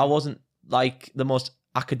 but I wasn't like the most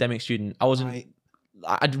academic student. I wasn't.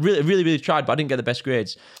 I really tried, but I didn't get the best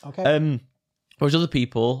grades. Whereas other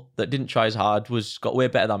people that didn't try as hard got way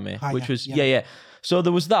better than me, which was So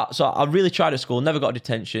there was that. So I really tried at school, never got a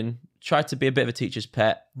detention. Tried to be a bit of a teacher's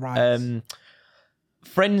pet. Right.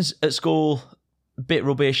 Friends at school, a bit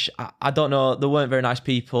rubbish. I don't know. They weren't very nice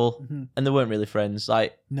people, and they weren't really friends.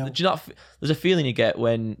 Like, do you not? There's a feeling you get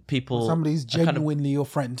when people somebody's genuinely your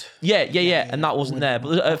friend. Yeah, and that wasn't there. But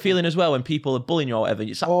there's a feeling as well when people are bullying you or whatever.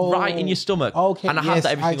 It's like right in your stomach. And I had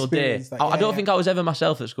that every single day. I don't think I was ever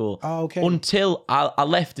myself at school. Until I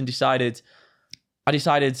left and decided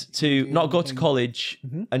to not go to college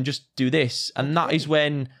and just do this, and that is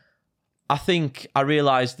when I think I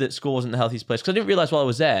realised that school wasn't the healthiest place, because I didn't realise while I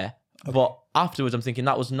was there, but afterwards I'm thinking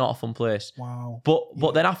that was not a fun place. Wow.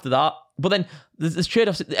 But then after that, there's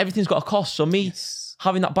trade-offs. Everything's got a cost. So me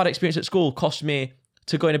having that bad experience at school cost me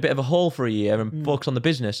to go in a bit of a hole for a year and focus on the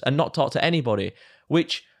business and not talk to anybody,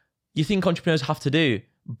 which you think entrepreneurs have to do,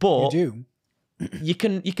 but you do. you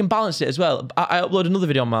can balance it as well. I uploaded another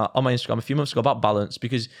video on my Instagram a few months ago about balance,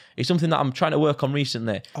 because it's something that I'm trying to work on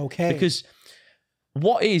recently. Because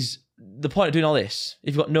what is the point of doing all this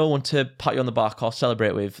if you've got no one to pat you on the back or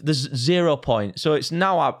celebrate with? There's 0 point. So it's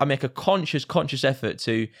now I make a conscious effort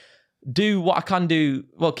to do what I can do.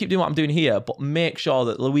 Well, keep doing what I'm doing here, but make sure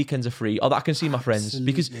that the weekends are free or that I can see my friends.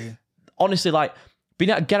 Because honestly, like being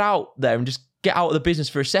able to get out there and just get out of the business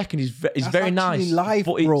for a second is very nice. Life,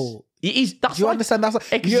 but bro. It is. That's do you understand?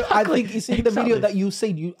 That's exactly. I think it's in the video that you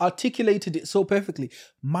said, you articulated it so perfectly.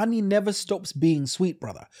 Money never stops being sweet,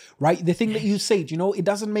 brother. Right? The thing that you said, it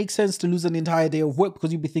doesn't make sense to lose an entire day of work,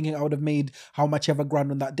 because you'd be thinking I would have made how much ever grand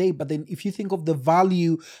on that day. But then if you think of the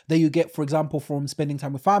value that you get, for example, from spending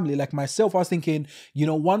time with family, like myself, I was thinking,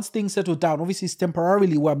 once things settle down, obviously it's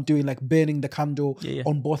temporarily where I'm doing like burning the candle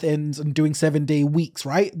on both ends and doing 7-day weeks,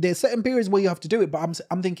 right? There's certain periods where you have to do it, but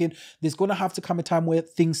I'm thinking there's going to have to come a time where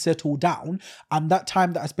things settle down, and that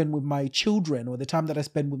time that I spend with my children, or the time that I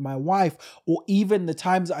spend with my wife, or even the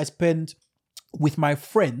times that I spend with my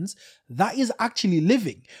friends, that is actually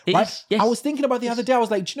living, right? Yes. I was thinking about the other day, I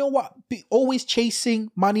was like, do you know what? Always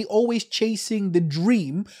chasing money, always chasing the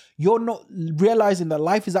dream. You're not realizing that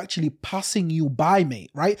life is actually passing you by,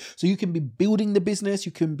 mate, right? So you can be building the business,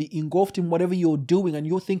 you can be engulfed in whatever you're doing, and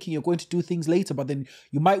you're thinking you're going to do things later, but then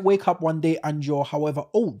you might wake up one day and you're however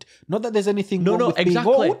old. Not that there's anything wrong with being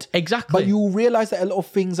old, but you realize that a lot of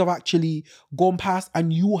things have actually gone past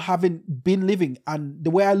and you haven't been living. And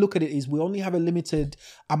the way I look at it is we only have a limited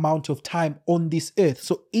amount of time on this earth.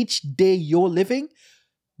 So each day you're living,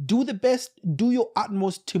 do the best, do your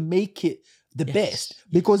utmost to make it the best.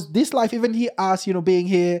 Because this life, even here, us, being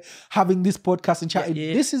here, having this podcast and chatting,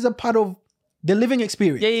 this is a part of the living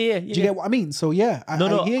experience. Yeah. Do you get what I mean? So I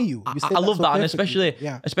hear you. I love that. And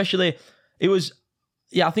especially it was,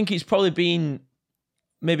 I think it's probably been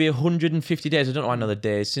maybe 150 days, I don't know another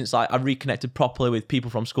days, since I reconnected properly with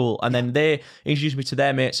people from school. And then they introduced me to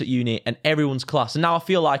their mates at uni and everyone's class. And now I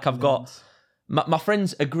feel like I've got... My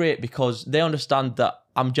friends are great because they understand that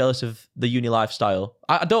I'm jealous of the uni lifestyle.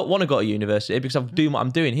 I don't want to go to university because I'm doing what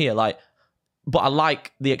I'm doing here. But I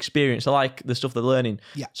like the experience. I like the stuff they're learning.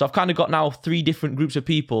 Yeah. So I've kind of got now 3 different groups of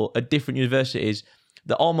people at different universities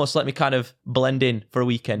that almost let me kind of blend in for a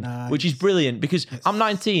weekend, which is brilliant because I'm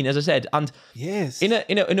 19, as I said, and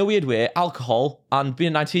in a weird way, alcohol and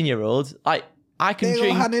being a 19-year-old, I can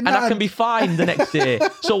drink and I can be fine the next day.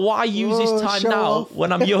 So why use this time now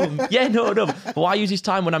when I'm young? But why use this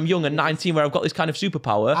time when I'm young and 19 where I've got this kind of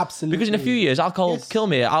superpower? Absolutely. Because in a few years, alcohol will kill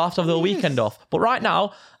me. I'll have to have the weekend off. But right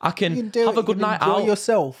now, I can have a good night out. Enjoy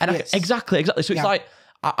yourself. And exactly. So it's like,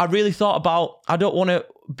 I really thought about, I don't want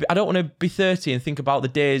to be 30 and think about the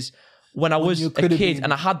days when I was a kid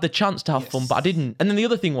and I had the chance to have fun, but I didn't. And then the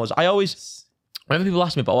other thing was, whenever people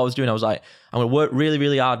ask me about what I was doing, I was like, I'm going to work really,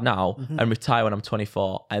 really hard now and retire when I'm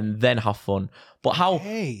 24 and then have fun. But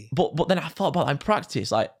but then I thought about that in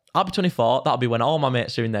practice. I'll be 24. That'll be when all my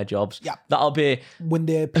mates are in their jobs. Yeah. That'll be when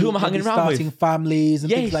they're who am I hanging around with? Starting families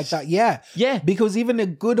and things like that. Yeah. Because even a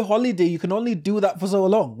good holiday, you can only do that for so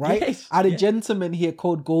long, right? Yes. I had a gentleman here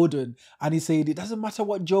called Gordon, and he said it doesn't matter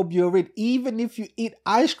what job you're in, even if you eat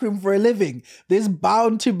ice cream for a living, there's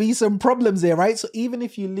bound to be some problems there, right? So even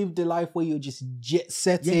if you live the life where you're just jet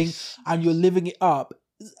setting and you're living it up,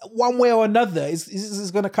 one way or another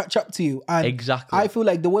is going to catch up to you. And exactly. I feel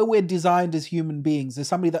like the way we're designed as human beings, there's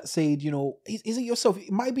somebody that said, is it yourself?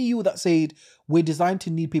 It might be you that said we're designed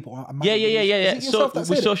to need people. Yeah. So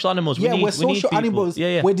we're social animals. We're social animals.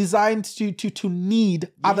 Yeah. We're designed to need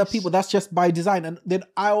other people. That's just by design. And then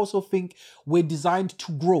I also think we're designed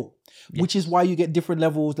to grow. Which is why you get different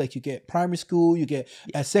levels, like you get primary school, you get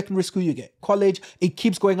secondary school, you get college. It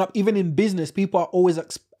keeps going up. Even in business, people are always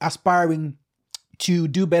aspiring to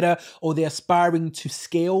do better, or they're aspiring to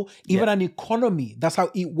scale. Even an economy, that's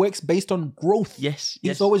how it works, based on growth.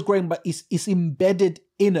 It's always growing, but it's embedded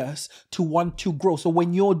in us to want to grow. So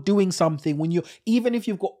when you're doing something, even if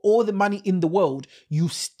you've got all the money in the world,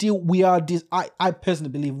 I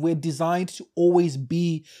personally believe we're designed to always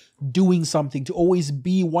be doing something, to always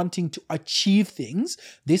be wanting to achieve things.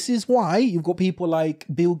 This is why you've got people like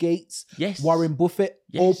Bill Gates, Warren Buffett,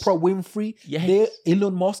 Oprah Winfrey,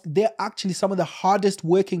 Elon Musk. They're actually some of the hardest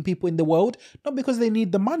working people in the world, not because they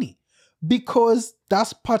need the money, because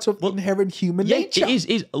that's part of inherent human nature. It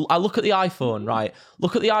is. I look at the iPhone, right?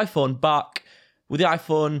 Look at the iPhone back with the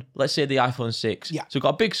iPhone, let's say the iPhone 6. Yeah. So we've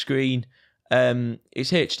got a big screen.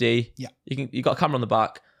 It's HD. Yeah. You've got a camera on the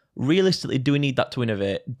back. Realistically, do we need that to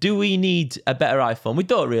innovate? Do we need a better iPhone? We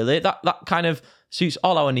don't really. That kind of suits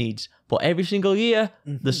all our needs. But every single year,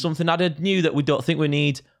 there's something added new that we don't think we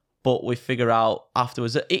need, but we figure out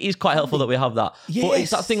afterwards. It is quite helpful that we have that. Yes. But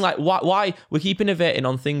it's that thing like, why we keep innovating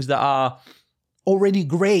on things that are already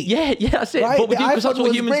great. Yeah, that's it. Right? But we do, because that's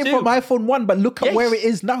what humans do. From iPhone 1, but look at where it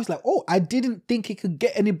is now. It's like, I didn't think it could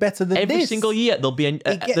get any better than Every this. single year, there'll be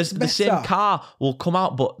the same car will come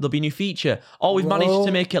out, but there'll be a new feature. Or we've managed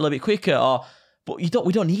to make it a little bit quicker, but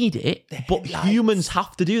we don't need it. But humans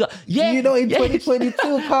have to do that. Yeah. In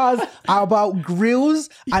 2022, cars are about grills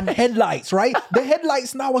and headlights, right? The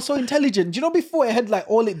headlights now are so intelligent. Before a headlight,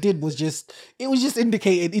 all it did was just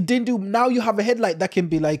indicated. It didn't do. Now you have a headlight that can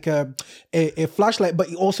be like a flashlight, but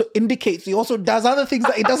it also indicates. It also does other things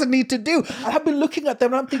that it doesn't need to do. And I've been looking at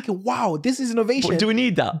them and I'm thinking, wow, this is innovation. But do we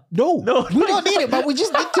need that? No, we don't need it, but we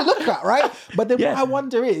just need to look at, right? But then what I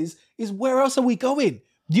wonder is where else are we going?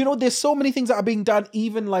 There's so many things that are being done,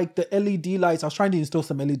 even like the LED lights. I was trying to install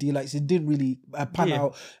some LED lights. It didn't really pan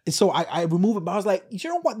out. So I removed it. But I was like, you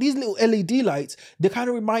know what? These little LED lights, they kind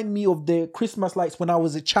of remind me of the Christmas lights when I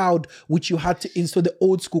was a child, which you had to install the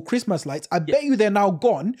old school Christmas lights. I bet you they're now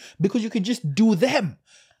gone because you could just do them.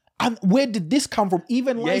 And where did this come from?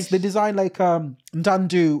 Even lights, the design, like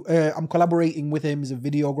Ndandu, I'm collaborating with him. He's a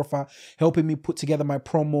videographer, helping me put together my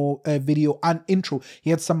promo video and intro.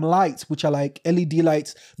 He had some lights, which are like LED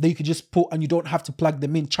lights that you could just put and you don't have to plug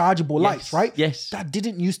them in. Chargeable lights, right? Yes. That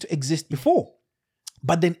didn't used to exist before.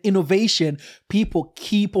 But then innovation, people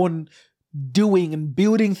keep on doing and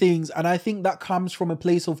building things, and I think that comes from a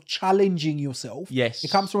place of challenging yourself. Yes. It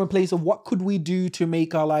comes from a place of what could we do to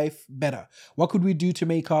make our life better? What could we do to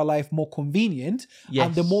make our life more convenient? Yes.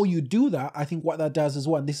 And the more you do that, I think what that does as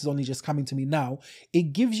well, and this is only just coming to me now,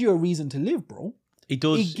 it gives you a reason to live, bro. It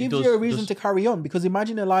does. It gives you a reason to carry on, because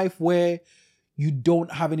imagine a life where you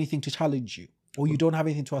don't have anything to challenge you, or you don't have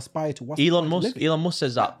anything to aspire to. Elon Musk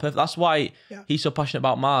says that. That's why he's so passionate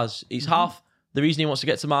about Mars. It's half the reason he wants to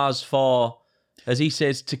get to Mars for, as he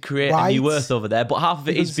says, to create a new Earth over there. But half of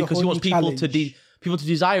it is because he wants people to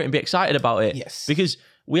desire it and be excited about it. Yes. Because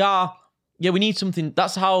we need something.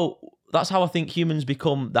 That's how I think humans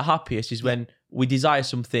become the happiest, is when we desire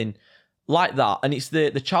something like that. And it's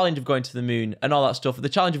the challenge of going to the moon and all that stuff. The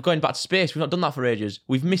challenge of going back to space. We've not done that for ages.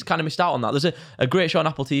 We've missed out on that. There's a great show on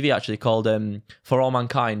Apple TV actually called For All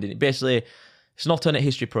Mankind. And it basically, it's an alternate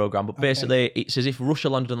history program, but basically it's as if Russia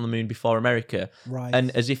landed on the moon before America, right? And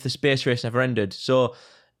as if the space race never ended. So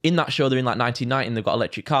in that show, they're in like 1990 and they've got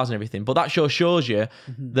electric cars and everything. But that show shows you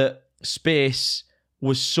that space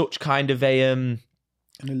was such kind of an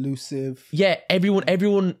elusive. Yeah,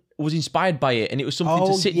 everyone was inspired by it, and it was something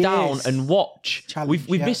to sit down and watch. We've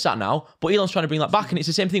missed that now, but Elon's trying to bring that back, and it's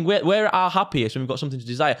the same thing. We're at our happiest when we've got something to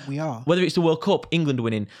desire. We are. Whether it's the World Cup, England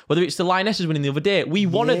winning, whether it's the Lionesses winning the other day, we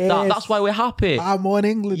wanted that. That's why we're happy. I'm on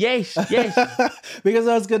England. Yes. Because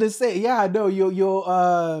I was gonna say, no,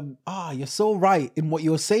 you're so right in what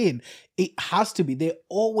you're saying. It has to be. There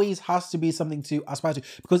always has to be something to aspire to,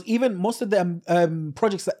 because even most of the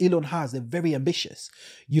projects that Elon has, they're very ambitious.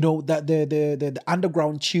 You know, that the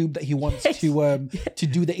underground tube that he wants to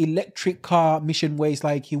do the electric car mission, where it's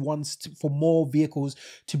like he wants for more vehicles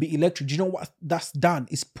to be electric. Do you know what that's done?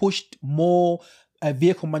 It's pushed more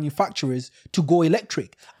vehicle manufacturers to go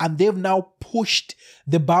electric, and they've now pushed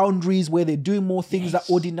the boundaries where they're doing more things that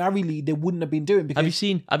ordinarily they wouldn't have been doing. Because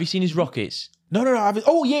have you seen his rockets? No.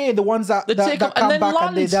 The ones that come back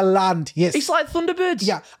and they land. Yes, it's like Thunderbirds.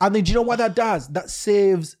 Yeah, and then do you know what that does? That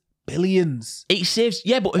saves billions. It saves,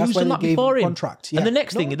 but who's done that before him? Contract. And the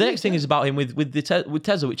next thing is about him with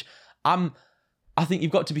Tesla, which I think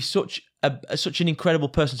you've got to be such an incredible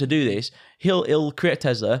person to do this. He'll create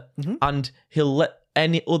Tesla and he'll let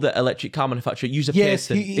any other electric car manufacturer use a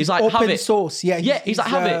patent. He's like, open have it. Source. He's like,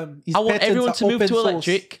 have it. I want everyone to move to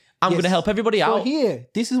electric. I'm going to help everybody out. So here,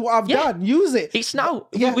 this is what I've done. Use it. It's now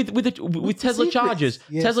with Tesla chargers.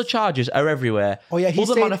 Yes. Tesla chargers are everywhere. Oh yeah, he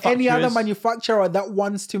said any other manufacturer that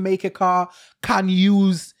wants to make a car can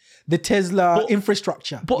use the Tesla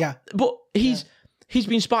infrastructure. But he's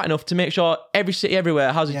been smart enough to make sure every city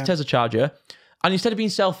everywhere has a Tesla charger, and instead of being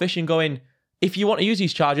selfish and going, if you want to use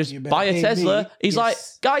these chargers, buy a Tesla. He's like,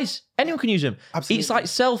 guys, anyone can use them. Absolutely. It's like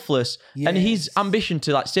selfless. Yes. And his ambition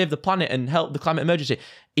to like save the planet and help the climate emergency,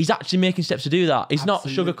 he's actually making steps to do that. He's not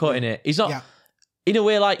sugarcoating it. He's not, in a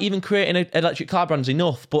way, like even creating an electric car brand's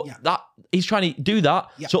enough, but that he's trying to do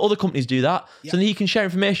that so other companies do that, so that he can share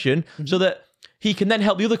information, so that he can then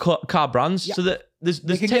help the other car brands, so that there's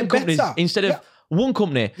 10 companies instead of one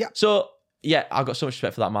company. So I've got so much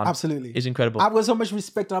respect for that man. Absolutely. He's incredible. I've got so much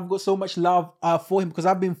respect and I've got so much love for him, because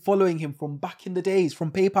I've been following him from back in the days,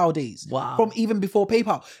 from PayPal days. Wow. From even before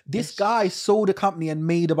PayPal. This guy sold a company and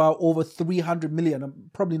made about over 300 million. I'm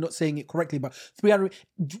probably not saying it correctly, but 300.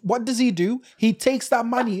 What does he do? He takes that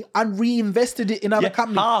money and reinvested it in other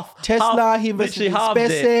companies. Tesla, he invested in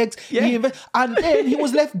SpaceX. And then he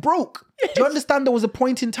was left broke. Do you understand? There was a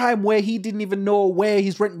point in time where he didn't even know where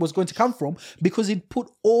his rent was going to come from, because he'd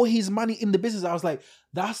put all his money in the business. I was like,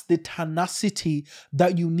 that's the tenacity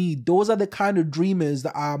that you need. Those are the kind of dreamers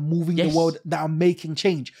that are moving the world, that are making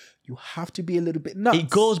change. You have to be a little bit nuts.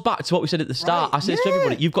 It goes back to what we said at the start. Right. I said to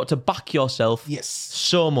everybody, you've got to back yourself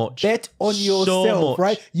so much. Bet on yourself,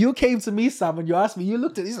 right? You came to me, Sam, and you asked me, you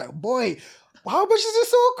looked at it, he's like, boy, how much is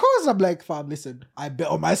this all cost? I'm like, fam, listen, I bet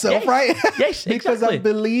on myself, right? Yes, because I'm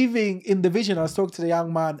believing in the vision. I was talking to the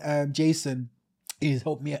young man, Jason. He's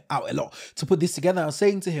helped me out a lot to put this together. I was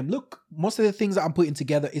saying to him, look, most of the things that I'm putting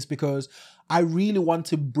together is because I really want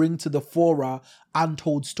to bring to the fora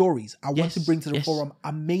untold stories. I want to bring to the forum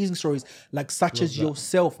amazing stories, like such as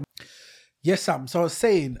yourself. Yes, Sam. So I was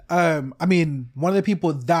saying, one of the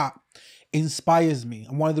people that inspires me,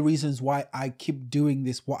 and one of the reasons why I keep doing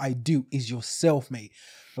this, what I do, is yourself, mate.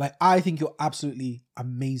 Like, I think you're absolutely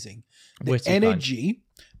amazing. The energy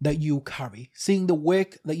that you carry, seeing the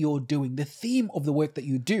work that you're doing, the theme of the work that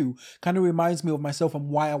you do kind of reminds me of myself and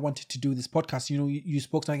why I wanted to do this podcast. You know, you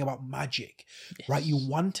spoke something about magic, right? You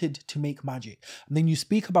wanted to make magic. And then you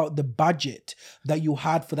speak about the budget that you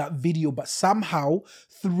had for that video, but somehow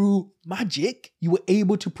through magic, you were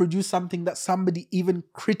able to produce something that somebody even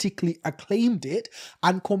critically acclaimed it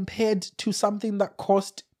and compared to something that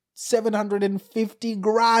cost 750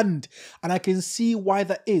 grand. And I can see why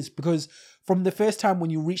that is, because from the first time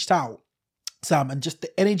when you reached out, Sam, and just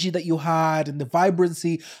the energy that you had and the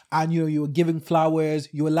vibrancy, and you were giving flowers,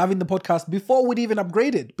 you were loving the podcast before we'd even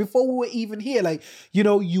upgraded, before we were even here. Like,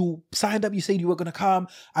 you signed up, you said you were going to come,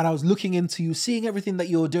 and I was looking into you, seeing everything that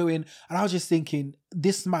you were doing, and I was just thinking,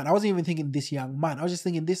 this man, I wasn't even thinking this young man, I was just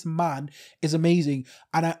thinking this man is amazing.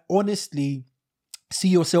 And I honestly see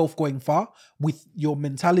yourself going far with your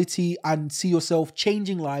mentality and see yourself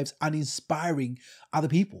changing lives and inspiring other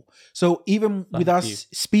people. So even with us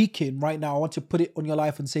speaking right now, I want to put it on your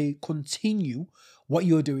life and say, continue what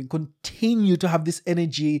you're doing, continue to have this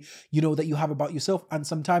energy, that you have about yourself. And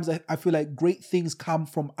sometimes I feel like great things come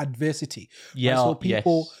from adversity. Yeah. Right? So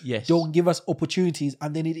people don't give us opportunities,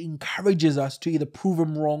 and then it encourages us to either prove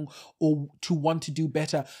them wrong or to want to do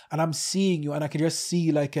better. And I'm seeing you, and I can just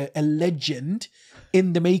see like a legend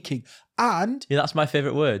in the making. And that's my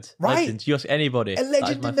favorite word. Right. Legend. You ask anybody. A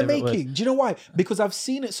legend in the making. Word. Do you know why? Because I've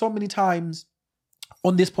seen it so many times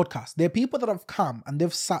on this podcast. There are people that have come and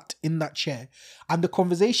they've sat in that chair, and the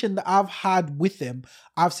conversation that I've had with them,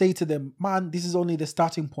 I've said to them, man, this is only the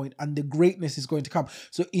starting point and the greatness is going to come.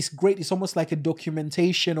 So it's great. It's almost like a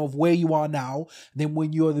documentation of where you are now. Then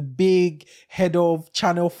when you're the big head of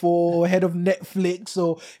Channel 4, head of Netflix,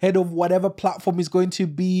 or head of whatever platform is going to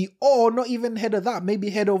be, or not even head of that, maybe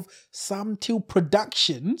head of Sam Till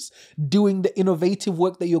Productions, doing the innovative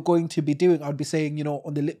work that you're going to be doing. I'd be saying,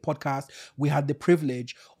 on the Lit podcast, we had the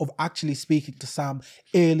privilege of actually speaking to Sam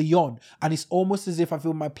early on. And it's almost as if I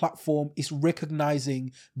feel my platform is recognizing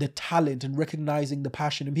the talent and recognizing the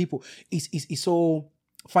passion in people. It's so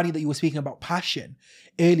funny that you were speaking about passion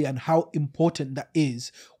earlier and how important that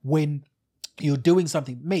is when you're doing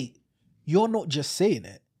something. Mate, you're not just saying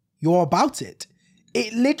it, you're about it.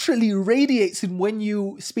 It literally radiates in when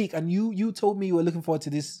you speak. And you told me you were looking forward to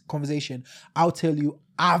this conversation. I'll tell you,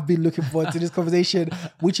 I've been looking forward to this conversation,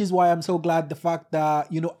 which is why I'm so glad the fact that,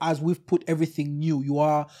 as we've put everything new, you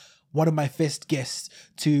are one of my first guests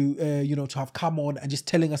to, to have come on and just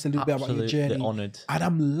telling us a little bit about your journey. Honoured. And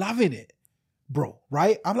I'm loving it, bro,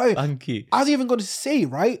 right? I'm like, thank you. I was even going to say,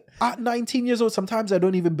 right, at 19 years old, sometimes I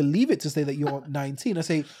don't even believe it to say that you're 19. I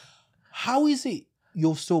say, how is it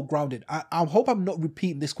you're so grounded? I hope I'm not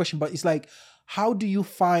repeating this question, but it's like, how do you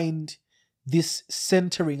find this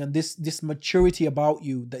centering and this maturity about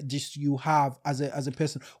you that just you have as a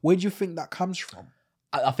person? Where do you think that comes from?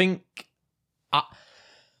 I think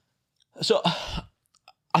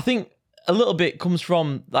I think a little bit comes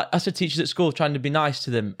from, like, I said, teachers at school trying to be nice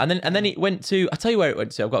to them, and then it went to, I'll tell you where it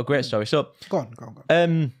went to. I've got a great story. So go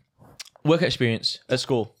on. Work experience at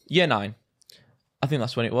school, year 9. I think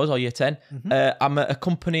that's when it was, or year 10. Mm-hmm. I'm at a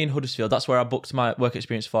company in Huddersfield. That's where I booked my work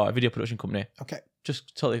experience for, a video production company. Okay.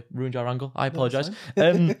 Just totally ruined your angle. I apologise.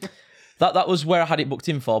 That was where I had it booked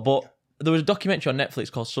in for. But there was a documentary on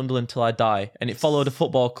Netflix called Sunderland Till I Die, and it followed a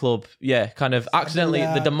football club. Yeah, kind of accidentally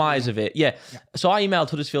the demise of it. Yeah. So I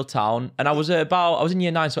emailed Huddersfield Town, and I was in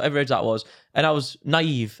year 9, so whatever age that was, and I was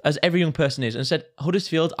naive, as every young person is, and said,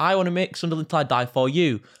 Huddersfield, I want to make Sunderland Till I Die for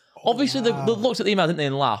you. Obviously, they looked at the email, didn't they,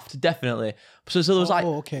 and laughed, definitely. So there was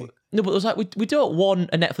okay. No, but it was like, we don't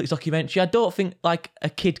want a Netflix documentary. I don't think like a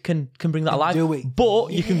kid can bring that alive. Do it.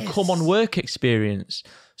 But you can come on work experience.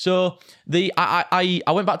 So I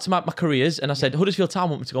went back to my careers and I said, Huddersfield Town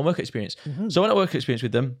want me to go on work experience. Mm-hmm. So I went on work experience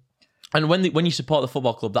with them. And when you support the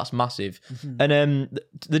football club, that's massive. Mm-hmm. And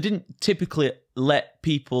they didn't typically let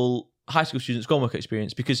high school students go on work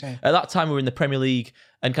experience because at that time we were in the Premier League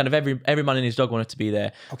and kind of every man and his dog wanted to be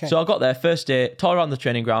there. Okay. So I got there first day, tore around the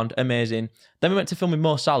training ground, amazing. Then we went to film with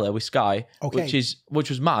Mo Salah with Sky, which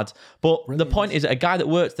was mad. But Brilliant. The point is that a guy that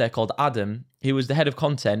worked there called Adam, he was the head of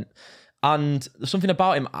content, and something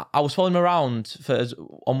about him, I was following him around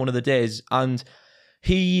on one of the days, and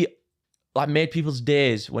he like made people's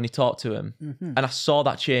days when he talked to him, and I saw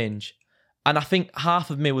that change. And I think half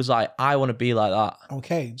of me was like, I want to be like that.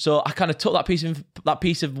 Okay. So I kind of took that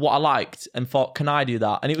piece of what I liked and thought, can I do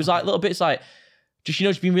that? And it was like little bits like,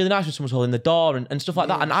 just being really nice when someone's holding the door and stuff like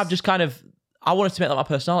that. And I've just I wanted to make that my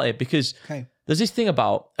personality because there's this thing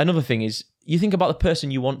about, another thing is, you think about the person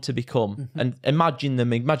you want to become and imagine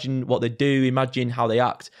them, imagine what they do, imagine how they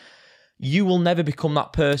act. you will never become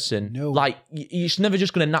that person. No. Like, it's never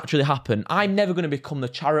just going to naturally happen. I'm never going to become the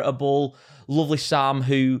charitable, lovely Sam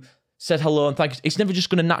who said hello and thank you. It's never just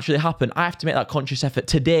going to naturally happen. I have to make that conscious effort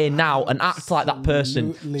today, now, and act like that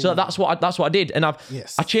person. So that's what I did. And I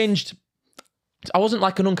changed. I wasn't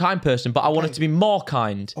like an unkind person, but I wanted to be more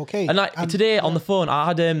kind. Okay. And like today on the phone, I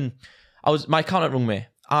had my accountant rung me,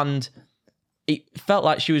 and it felt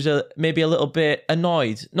like she was maybe a little bit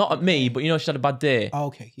annoyed, not at me, but she had a bad day.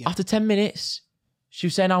 Okay. Yeah. After 10 minutes, she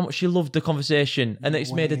was saying how much she loved the conversation and that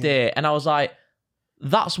it's made a day. And I was like,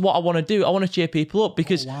 that's what I want to do. I want to cheer people up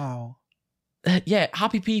because,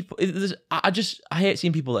 happy people. I hate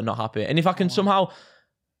seeing people that are not happy. And if I can somehow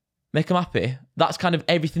make them happy, that's kind of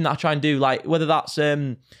everything that I try and do. Like, whether that's,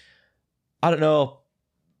 I don't know,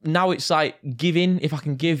 now it's like giving. If I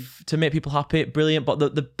can give to make people happy, brilliant. But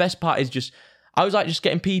the best part is I was like just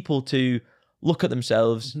getting people to look at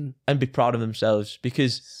themselves and be proud of themselves,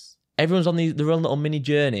 because everyone's on their own little mini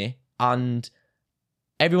journey, and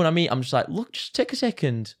everyone I meet, I'm just like, look, just take a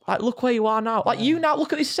second. Like, look where you are now. Like, you now,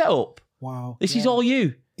 look at this setup. Wow. This is all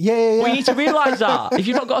you. Yeah. Well, you need to realise that. If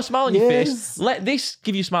you've not got a smile on your face, let this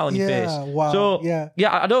give you a smile on your face. Wow. So,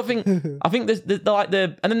 I don't think, I think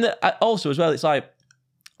also as well, it's like,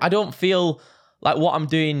 I don't feel like what I'm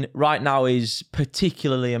doing right now is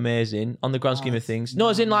particularly amazing on the grand scheme of things. No,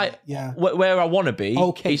 as in like, where I want to be,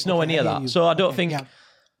 it's nowhere near that. So I don't think,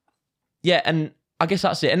 and I guess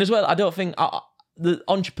that's it. And as well, I don't think the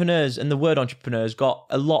entrepreneurs and the word entrepreneurs got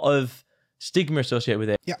a lot of stigma associated with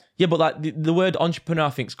it. Yeah, but like the word entrepreneur, I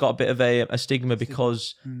think, has got a bit of a stigma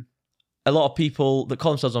because a lot of people that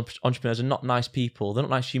call themselves entrepreneurs are not nice people. They're not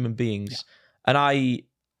nice human beings. And I'm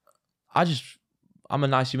a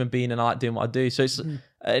nice human being and I like doing what I do. So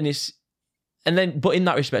but in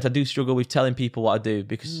that respect, I do struggle with telling people what I do,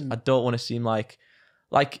 because I don't want to seem like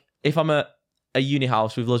if I'm a uni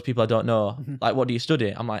house with loads of people I don't know, like, what do you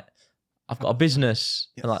study? I'm like, I've got a business.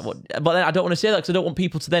 And like, what? But then I don't want to say that because I don't want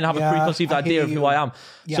people to then have a preconceived idea of who I am.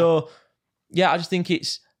 So I just think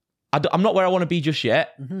I'm not where I want to be just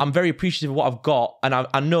yet. I'm very appreciative of what I've got, and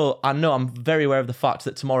I know I'm very aware of the fact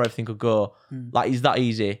that tomorrow everything could go. Like, is that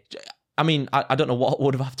easy? I mean, I don't know what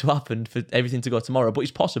would have to happen for everything to go tomorrow, but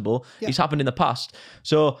it's possible. It's happened in the past.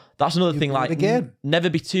 So that's another thing. Like, never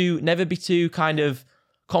be too kind of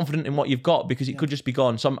confident in what you've got, because it could just be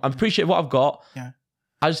gone. So I'm appreciative of what I've got.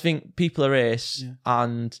 I just think people are ace,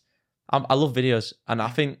 and I love videos, and I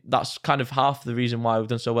think that's kind of half the reason why we've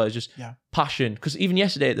done so well is just passion. Because even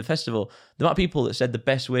yesterday at the festival, the amount of people that said the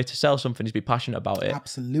best way to sell something is be passionate about it.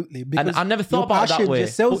 Absolutely. And I never thought about it that way.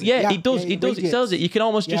 But it does. It sells it. You can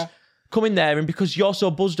almost just come in there, and because you're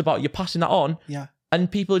so buzzed about it, you're passing that on. And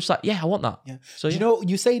people are just like, I want that. So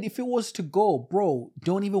you said if it was to go, bro,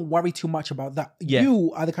 don't even worry too much about that.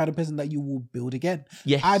 You are the kind of person that you will build again.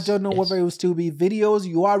 I don't know whether it will still be videos.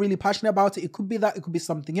 You are really passionate about it. It could be that. It could be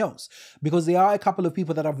something else. Because there are a couple of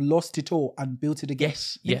people that have lost it all and built it again.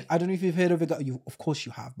 I don't know if you've heard of it. Of course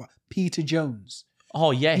you have. But Peter Jones.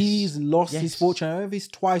 Oh, yes. He's lost his fortune. I don't know if it's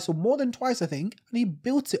twice or more than twice, I think. And he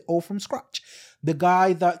built it all from scratch. The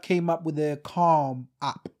guy that came up with the Calm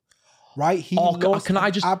app. Right? Can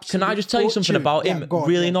I just tell you something about him?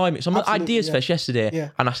 Really annoyed me. So I'm at Ideas Fest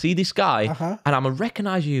yesterday, and I see this guy, and I'm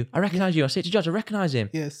recognise you. I say to Judge, I recognise him.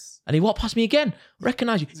 Yes. And he walked past me again.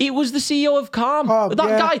 Recognise you. It was the CEO of Calm. That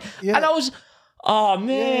guy. Yeah. And I was, oh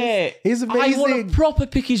mate, he's amazing. I want to proper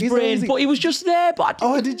pick his brain, but he was just there. But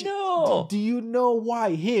I didn't know. Do you know why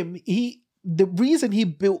the reason he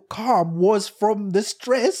built Calm was from the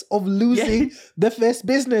stress of losing the first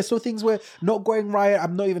business. So things were not going right.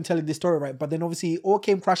 I'm not even telling this story right. But then obviously it all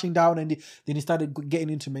came crashing down, and then he started getting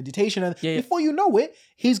into meditation. And before you know it,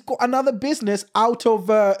 he's got another business out of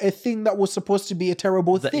a thing that was supposed to be a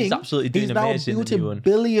terrible thing. He's absolutely doing amazing. He's now built $1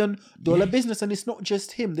 billion business, and it's not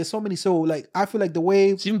just him. There's so many. So like, I feel like the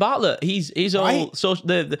way... Stephen Bartlett, he's all... So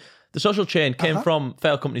the social chain came from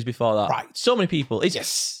failed companies before that. Right. So many people.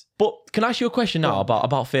 But can I ask you a question now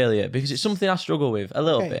about failure? Because it's something I struggle with a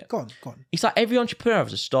little bit. Go on. It's like every entrepreneur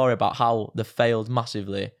has a story about how they failed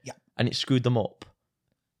massively and it screwed them up.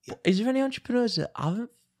 But is there any entrepreneurs that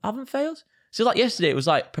haven't failed? So like yesterday, it was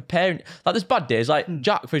like preparing... Like there's bad days. Like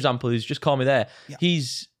Jack, for example, who's just called me there.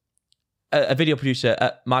 He's a video producer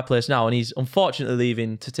at my place now, and he's unfortunately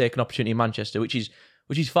leaving to take an opportunity in Manchester, which is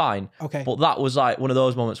fine. Okay. But that was like one of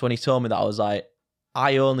those moments when he told me that I was like,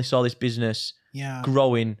 I only saw this business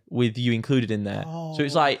growing with you included in there. So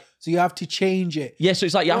it's like... So you have to change it. Yeah, so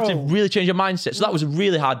it's like you have to really change your mindset. So that was a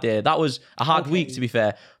really hard day. That was a hard week, to be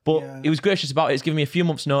fair. But it was gracious about it. It's given me a few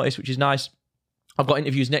months' notice, which is nice. I've got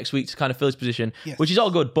interviews next week to kind of fill his position, which is all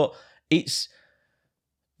good. But it's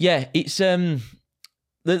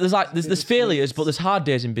there's failures, but there's hard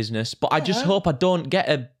days in business. But I just hope I don't get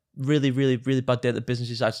a really, really, really bad day that business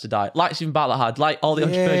decides to die. Like Stephen Bartlett had, like all the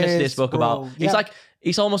entrepreneurs yesterday spoke about. Yeah.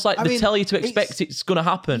 It's almost like they tell you to expect it's going to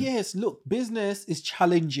happen. Yes, look, business is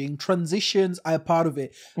challenging. Transitions are a part of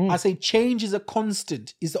it. I say change is a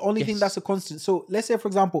constant. It's the only thing that's a constant. So let's say, for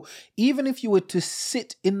example, even if you were to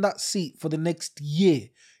sit in that seat for the next year,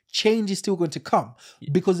 change is still going to come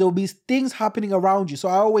because there will be things happening around you. So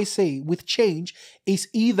I always say with change, it's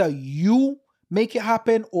either you make it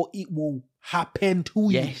happen or it will happen to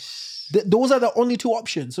you. Those are the only two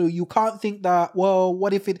options. So you can't think that, well,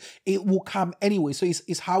 what if it will come anyway? So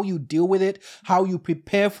it's how you deal with it, how you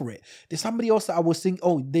prepare for it. There's somebody else that I was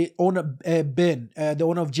thinking, the owner, Ben, the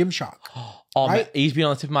owner of Gymshark. Oh, right? Man, he's been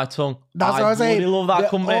on the tip of my tongue. That's what I was saying. I love that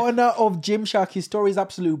company. The owner of Gymshark, his story is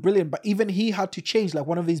absolutely brilliant. But even he had to change. Like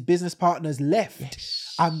one of his business partners left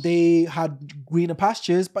and they had greener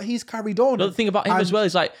pastures, but he's carried on. The thing about him as well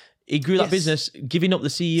is like, he grew that business, giving up the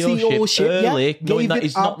CEOship early, knowing that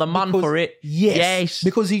he's not the man for it. Yes,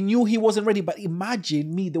 because he knew he wasn't ready. But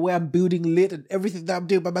imagine me, the way I'm building Lit and everything that I'm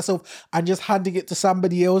doing by myself and just handing it to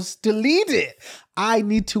somebody else to lead it. I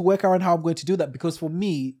need to work around how I'm going to do that because for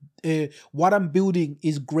me, what I'm building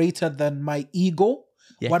is greater than my ego.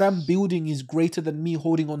 Yes. What I'm building is greater than me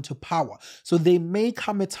holding on to power. So there may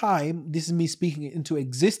come a time, this is me speaking it into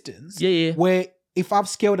existence, where if I've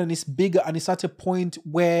scaled and it's bigger and it's at a point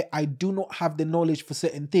where I do not have the knowledge for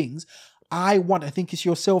certain things, I think it's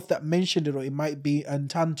yourself that mentioned it, or it might be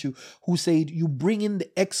Tantu, who said you bring in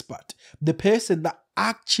the expert, the person that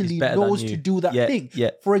actually knows to do that thing.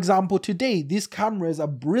 For example, today, these cameras are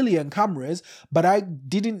brilliant cameras, but I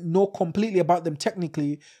didn't know completely about them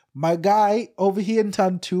technically. My guy over here in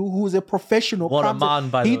Tantu, who's a professional, what a man,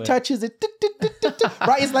 by the way. He touches it,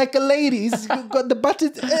 right? It's like a lady. He's got the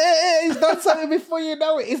buttons. He's done something before you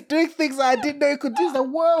know it. He's doing things I didn't know he could do. It's like,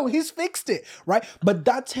 whoa, he's fixed it, right? But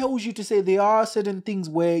that tells you to say there are certain things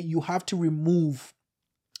where you have to remove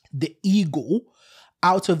the ego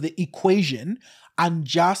out of the equation and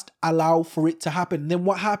just allow for it to happen. And then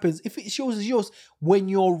what happens, if it's yours, it's yours. When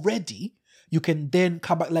you're ready, you can then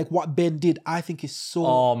come back, like what Ben did. I think is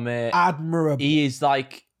so admirable. He is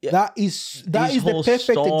like that is the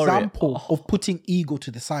perfect example of putting ego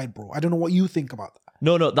to the side, bro. I don't know what you think about that.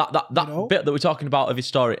 No, that bit that we're talking about of his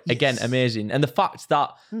story, again, amazing. And the fact that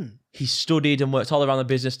he studied and worked all around the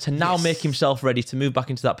business to now make himself ready to move back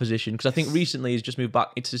into that position. Because I think recently he's just moved back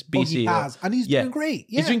into this BC. He has, and he's doing great.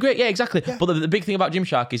 He's doing great, exactly. Yeah. But the big thing about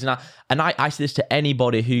Gymshark is, and I say this to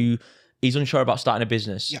anybody who is unsure about starting a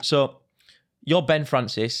business. Yeah. So you're Ben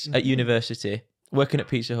Francis at university, working at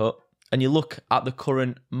Pizza Hut, and you look at the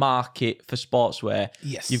current market for sportswear.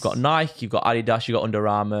 Yes. You've got Nike, you've got Adidas, you've got Under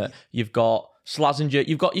Armour, you've got Slazenger,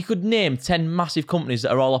 you could name 10 massive companies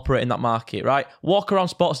that are all operating that market, right? Walk around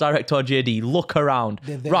Sports Direct or JD, look around.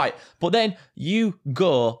 Right. But then you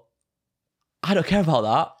go, I don't care about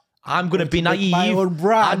that. I'm going to be naive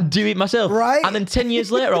and do it myself. Right. And then 10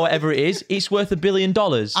 years later or whatever it is, it's worth $1 billion.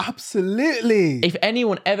 Absolutely. If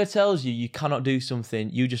anyone ever tells you cannot do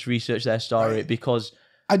something, you just research their story because...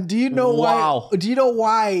 And do you know why? Do you know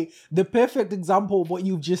why the perfect example of what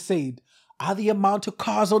you've just said are the amount of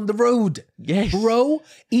cars on the road? Yes. Bro,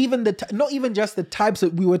 even not even just the types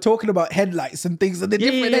that we were talking about, headlights and things and the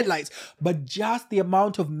different headlights, but just the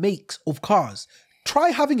amount of makes of cars.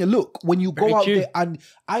 Try having a look when you go out there, and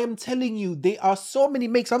I am telling you, there are so many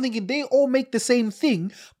makes. I'm thinking they all make the same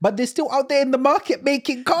thing, but they're still out there in the market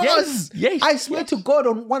making cars. Yes. I swear to God,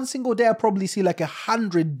 on one single day, I probably see like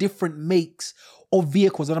 100 different makes of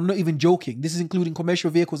vehicles, and I'm not even joking. This is including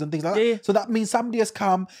commercial vehicles and things like that. Yeah. So that means somebody has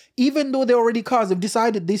come, even though they're already cars, they've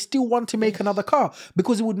decided they still want to make another car,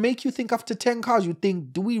 because it would make you think after 10 cars, you'd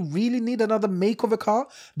think, do we really need another make of a car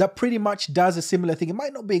that pretty much does a similar thing? It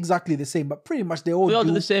might not be exactly the same, but pretty much they all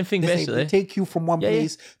do the same thing, basically. They take you from one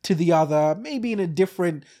place to the other, maybe in a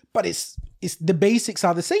different, but it's the basics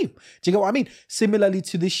are the same. Do you get what I mean? Similarly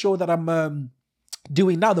to this show that I'm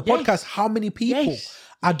doing now, the podcast, how many people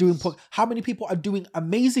are doing, how many people are doing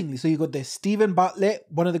amazingly? So you got the Stephen Bartlett,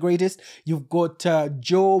 one of the greatest. You've got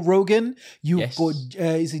Joe Rogan. You've got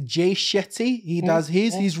is it Jay Shetty? He does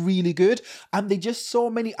his. He's really good. And there's just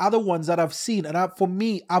so many other ones that I've seen. And for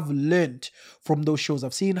me, I've learned from those shows.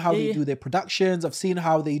 I've seen how they do their productions. I've seen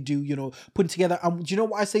how they do, putting together. And do you know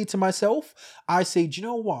what I say to myself? I say, do you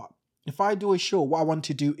know what? If I do a show, what I want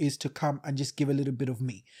to do is to come and just give a little bit of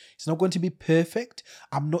me. It's not going to be perfect.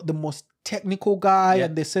 I'm not the most technical guy,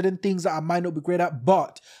 and there's certain things that I might not be great at,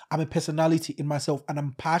 but I'm a personality in myself, and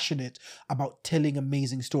I'm passionate about telling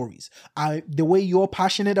amazing stories. The way you're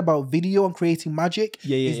passionate about video and creating magic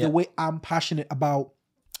is the way I'm passionate about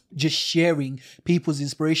just sharing people's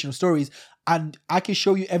inspirational stories. And I can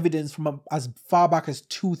show you evidence from as far back as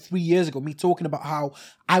 2-3 years ago, me talking about how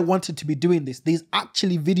I wanted to be doing this. There's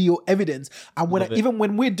actually video evidence. And even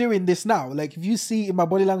when we're doing this now, like if you see in my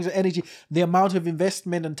body language and energy, the amount of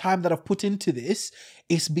investment and time that I've put into this,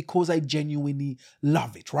 is because I genuinely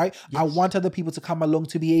love it, right? Yes. I want other people to come along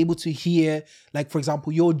to be able to hear, like, for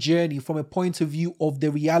example, your journey from a point of view of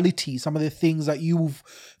the reality, some of the things that you've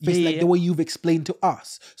faced, the way you've explained to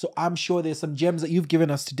us. So I'm sure there's some gems that you've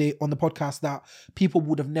given us today on the podcast that people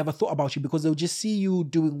would have never thought about you, because they'll just see you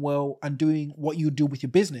doing well and doing what you do with your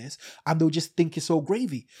business, and they'll just think it's all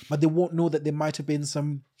gravy, but they won't know that there might have been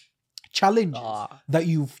some challenges that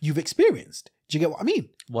you've experienced. Do you get what I mean?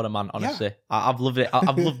 What a man, honestly. Yeah. I've loved it.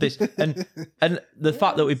 I've loved this. And the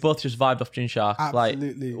fact that we both just vibed off Ginshark.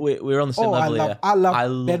 Absolutely. Like, we're on the same level here. I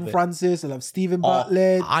love Ben Francis. I love Stephen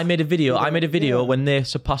Bartlett. I made a video when they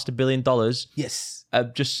surpassed $1 billion. Yes.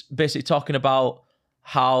 Just basically talking about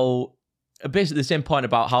how, basically the same point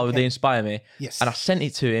about how they inspire me. Yes. And I sent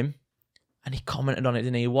it to him. And he commented on it,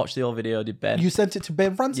 didn't he? He watched the whole video, did Ben? You sent it to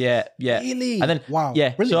Ben Francis? Yeah. Really? And then, wow.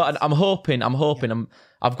 Yeah. Brilliant. So I'm hoping.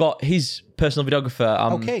 I've got his personal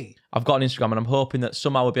videographer. Okay. I've got an Instagram, and I'm hoping that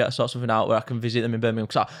somehow we'll be able to sort something out where I can visit them in Birmingham.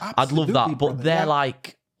 Because I'd love that. But they're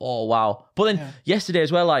like, oh wow. But then yesterday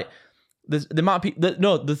as well, like, the amount of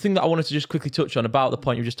people. The thing that I wanted to just quickly touch on about the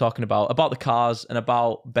point you were just talking about the cars and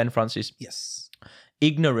about Ben Francis. Yes.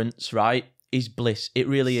 Ignorance, right, is bliss. It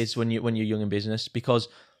really is when you're young in business, because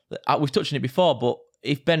we've touched on it before, but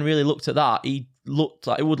if Ben really looked at that, it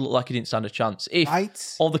would look like he didn't stand a chance. If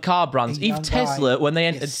all the car brands, if Tesla, when they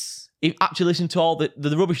entered, if actually listened to all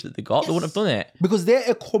the rubbish that they got, they wouldn't have done it. Because they're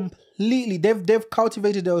they've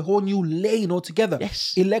cultivated a whole new lane altogether.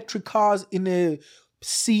 Yes. Electric cars in a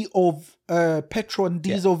sea of petrol and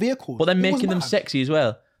diesel vehicles. But then making them sexy as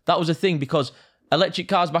well. That was a thing, because electric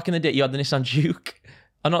cars back in the day, you had the Nissan Juke.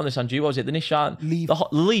 Not the Nissan Juke, what was it? The Nissan Leaf. The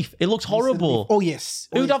Leaf. It looks horrible. Oh, yes.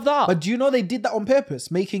 Who'd have that? But do you know they did that on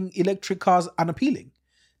purpose, making electric cars unappealing?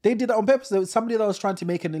 They did that on purpose. There was somebody that was trying to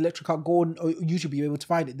make an electric car. Go on YouTube, you're able to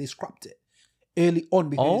find it. They scrapped it early on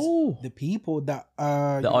because the people that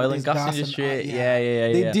the oil and gas industry,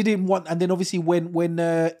 they didn't want. And then obviously when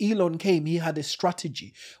Elon came, he had a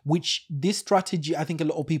strategy, which this strategy I think a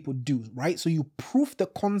lot of people do, right? So you proof the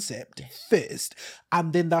concept first,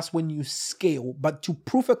 and then that's when you scale. But to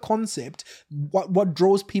proof a concept, what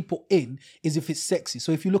draws people in is if it's sexy.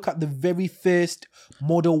 So if you look at the very first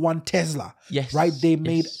Model 1 Tesla, right, they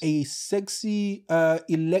made a sexy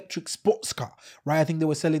electric sports car, right? I think they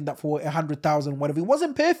were selling that for 100,000. Whatever. It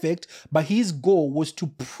wasn't perfect, but his goal was to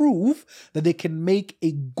prove that they can make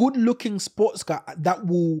a good-looking sports car that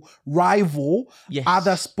will rival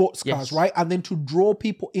other sports cars, right? And then to draw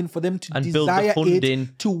people in, for them to desire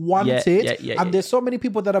it, to want it. And there's so many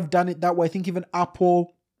people that have done it that way. I think even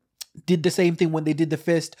Apple did the same thing when they did the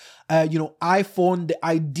first iPhone. The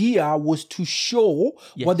idea was to show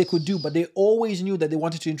what they could do, but they always knew that they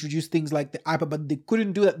wanted to introduce things like the iPad, but they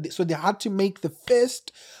couldn't do that. So they had to make the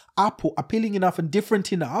first Apple appealing enough and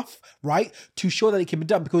different enough, right, to show that it can be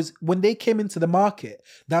done. Because when they came into the market,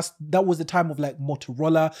 that was the time of like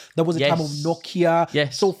Motorola, that was the time of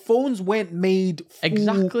Nokia. So phones weren't made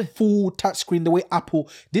full touchscreen the way Apple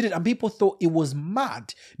did it, and people thought it was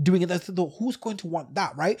mad doing it. They thought, who's going to want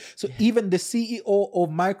that, right? So even the CEO of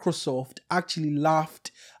Microsoft actually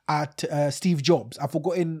laughed at Steve Jobs. I've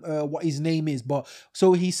forgotten what his name is, but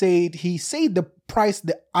so he said the price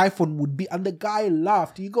the iPhone would be, and the guy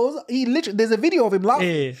laughed. He literally, there's a video of him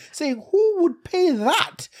laughing, saying, who would pay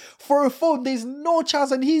that for a phone? There's no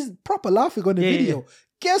chance. And he's proper laughing on the video.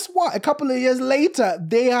 Guess what? A couple of years later,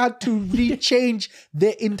 they had to rechange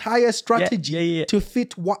their entire strategy to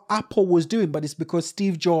fit what Apple was doing. But it's because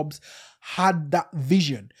Steve Jobs had that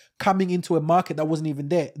vision coming into a market that wasn't even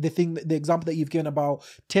there. The example that you've given about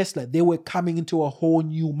Tesla, they were coming into a whole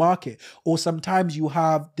new market. Or sometimes you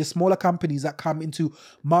have the smaller companies that come into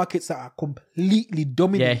markets that are completely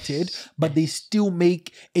dominated, but they still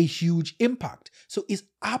make a huge impact. So it's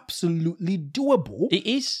absolutely doable. It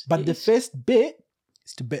is. But the first bit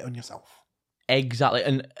is to bet on yourself. Exactly.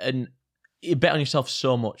 And you bet on yourself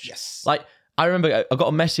so much. Yes. Like, I remember I got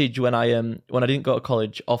a message when I didn't go to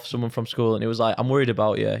college off someone from school, and it was like, I'm worried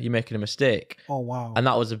about you. You're making a mistake. Oh, wow. And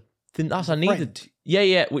that was a thing I needed.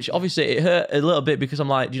 Yeah. Which obviously it hurt a little bit, because I'm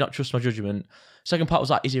like, do you not trust my judgment? Second part was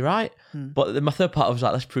like, is he right? But then my third part was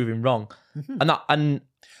like, let's prove him wrong. And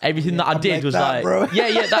everything that I did was like, bro. If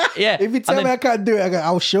you tell me I can't do it,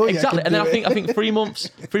 I'll show you. Exactly. And then I think 3 months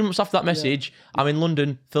after that message, I'm in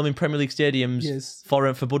London filming Premier League stadiums for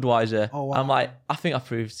Budweiser. Oh, wow. I'm like, I think I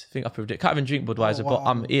proved it. Can't even drink Budweiser, but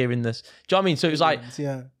I'm here in this. Do you know what I mean? So it was like,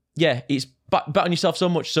 it's bet on yourself so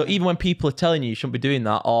much. So even when people are telling you shouldn't be doing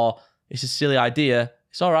that, or it's a silly idea,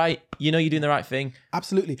 it's all right. You know you're doing the right thing.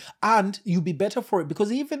 Absolutely. And you'll be better for it,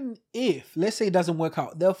 because even if, let's say it doesn't work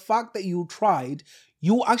out, the fact that you tried,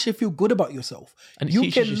 you actually feel good about yourself. And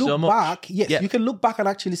you can look so back, you can look back and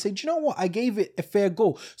actually say, do you know what? I gave it a fair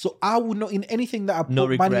go. So I would not, in anything that I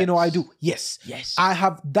put money in or I do. Yes. I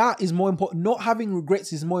have, that is more important. Not having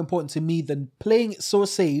regrets is more important to me than playing it so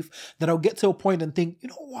safe that I'll get to a point and think, you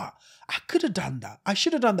know what? I could have done that. I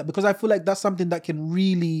should have done that, because I feel like that's something that can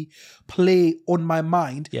really play on my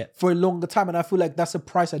mind for a longer time. And I feel like that's a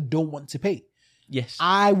price I don't want to pay. Yes.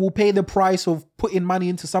 I will pay the price of putting money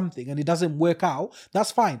into something and it doesn't work out.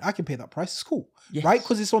 That's fine. I can pay that price. It's cool. Yes. Right?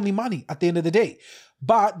 Because it's only money at the end of the day.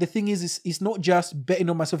 But the thing is, it's not just betting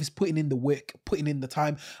on myself. It's putting in the work, putting in the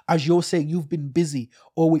time. As you're saying, you've been busy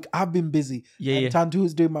all week. I've been busy. And Tantu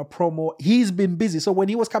is doing my promo. He's been busy. So when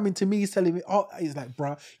he was coming to me, he's telling me, he's like,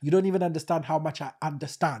 bruh, you don't even understand how much I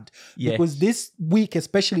understand. Yes. Because this week,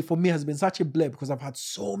 especially for me, has been such a blur, because I've had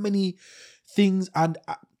so many things. And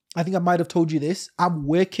I think I might have told you this. I'm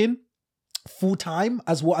working full time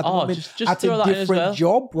as well at the moment at a different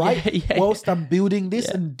job, right? Whilst I'm building this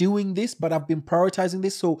and doing this, but I've been prioritizing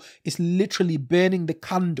this. So it's literally burning the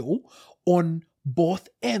candle on both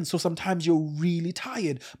ends. So sometimes you're really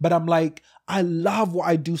tired, but I'm like, I love what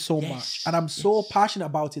I do so much. And I'm so passionate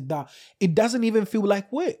about it that it doesn't even feel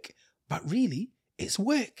like work, but really it's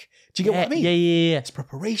work. Do you get what I mean? Yeah. It's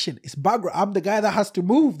preparation. It's background. I'm the guy that has to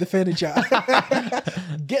move the furniture,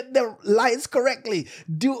 get the lights correctly,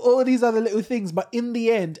 do all these other little things. But in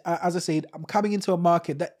the end, as I said, I'm coming into a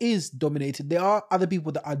market that is dominated. There are other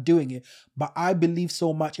people that are doing it, but I believe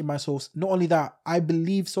so much in my source. Not only that, I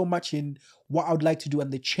believe so much in what I would like to do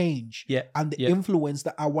and the change and the influence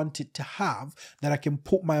that I want it to have, that I can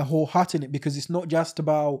put my whole heart in it, because it's not just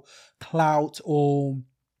about clout or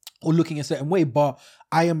looking a certain way, but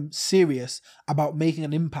I am serious about making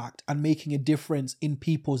an impact and making a difference in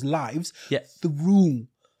people's lives through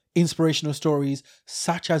inspirational stories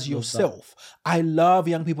such as yourself. I love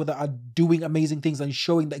young people that are doing amazing things and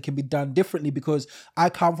showing that it can be done differently, because I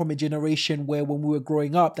come from a generation where when we were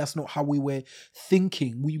growing up, that's not how we were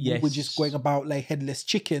thinking. We were just going about like headless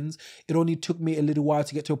chickens. It only took me a little while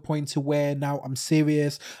to get to a point to where now I'm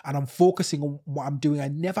serious and I'm focusing on what I'm doing. I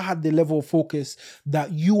never had the level of focus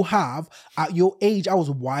that you have at your age. I was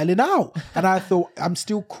wilding out and I thought I'm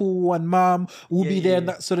still cool and mom will be there and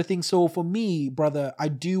that sort of thing. So for me, brother, I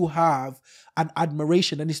do have an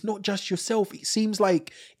admiration, and it's not just yourself. It seems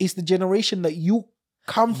like it's the generation that you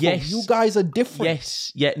come from. You guys are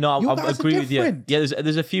different. I agree with you.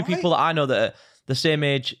 There's a few people that I know that are the same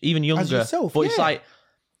age, even younger, as yourself, but it's like,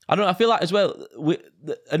 I don't know, I feel like as well,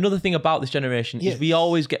 another thing about this generation is we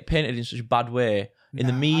always get painted in such a bad way in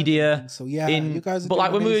the media. So you guys are but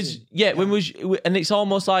like when amazing. And it's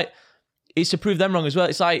almost like it's to prove them wrong as well.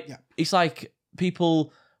 It's like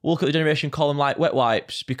people look at the generation, call them like wet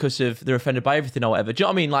wipes because of they're offended by everything or whatever. Do you know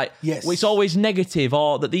what I mean? Like, it's always negative,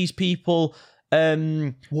 or that these people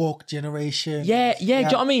woke generation. Do you know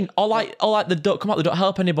what I mean? Or like the don't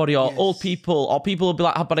help anybody, or old people, or people will be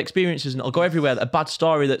like have bad experiences and it'll go everywhere. A bad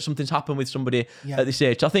story that something's happened with somebody at this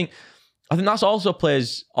age. So I think that's also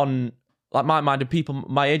plays on like my mind and people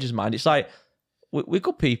my age's mind. It's like, we're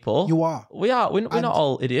good people. You are. We are. We're not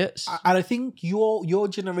all idiots. And I think your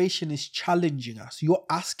generation is challenging us. You're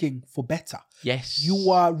asking for better. Yes. You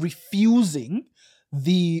are refusing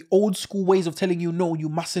the old school ways of telling you, no, you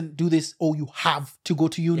mustn't do this, or you have to go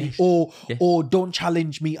to uni, or don't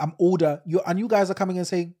challenge me, I'm older. You guys are coming and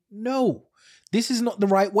saying, no, this is not the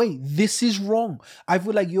right way. This is wrong. I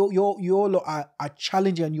feel like you're are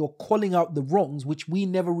challenging and you're calling out the wrongs, which we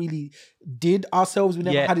never really did ourselves. We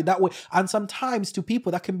never had it that way. And sometimes to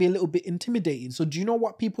people that can be a little bit intimidating. So do you know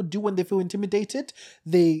what people do when they feel intimidated?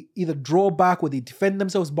 They either draw back or they defend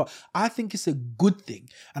themselves. But I think it's a good thing.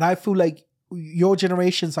 And I feel like your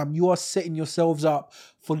generation, Sam, you are setting yourselves up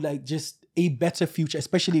for like just a better future,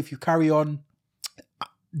 especially if you carry on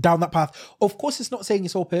down that path. Of course, it's not saying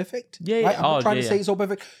it's all perfect. Right? I'm not trying to say it's all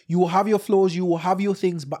perfect. You will have your flaws, you will have your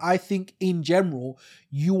things, but I think in general,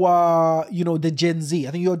 you are, the Gen Z.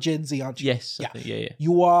 I think you're Gen Z, aren't you? Yes. I think,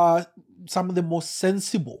 You are some of the most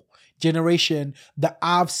sensible generation that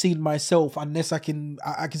I've seen myself, unless I can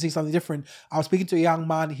say something different. I was speaking to a young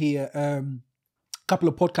man here, a couple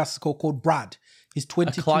of podcasts ago called Brad. He's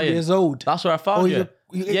 22 years old. That's where I found you.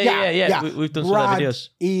 Yeah. We've done some of the videos.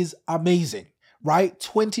 Is amazing. right?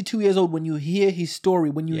 22 years old, when you hear his story,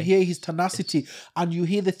 when you hear his tenacity, and you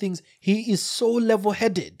hear the things, he is so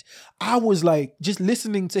level-headed. I was like, just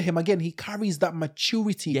listening to him again, he carries that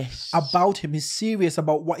maturity about him. He's serious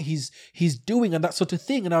about what he's doing and that sort of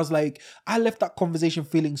thing. And I was like, I left that conversation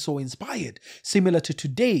feeling so inspired. Similar to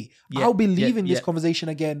today, I'll be leaving this conversation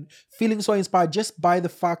again feeling so inspired just by the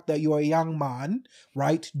fact that you're a young man,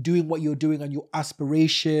 right? Doing what you're doing and your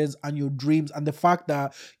aspirations and your dreams, and the fact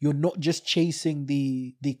that you're not just chasing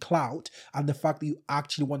the clout, and the fact that you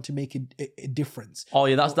actually want to make a difference. Oh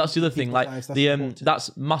yeah, that's the other thing. Like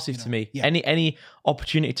that's massive to me. Any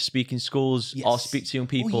opportunity to speak in schools or speak to young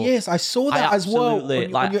people. Oh, yes, I saw that as well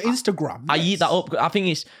on your Instagram. I eat that up. I think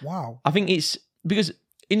it's because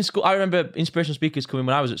in school, I remember inspirational speakers coming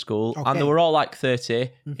when I was at school, and they were all like 30.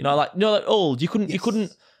 You know, like old. You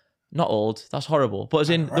couldn't. Not old. That's horrible. But as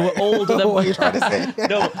in, they were older than what you're trying to say.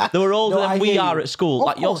 No, they were older than we are at school. Of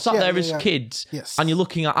like you're course, sat there as kids, and you're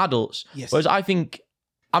looking at adults. Whereas I think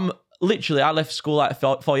I left school like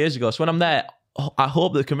 4 years ago. So when I'm there, I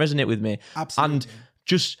hope that can resonate with me. Absolutely. And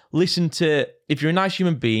just listen to, if you're a nice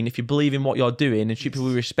human being, if you believe in what you're doing and treat people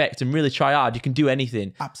with respect and really try hard, you can do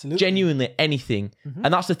anything. Absolutely. Genuinely anything.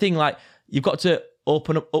 And that's the thing, like, you've got to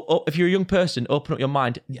open up, if you're a young person, open up your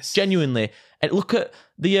mind. Genuinely. And look at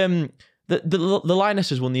the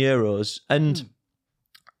Lionesses won the Euros, and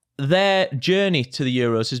their journey to the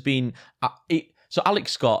Euros has been... So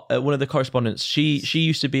Alex Scott, one of the correspondents, she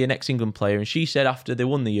used to be an ex-England player, and she said after they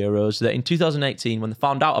won the Euros that in 2018, when they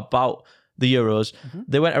found out about the Euros,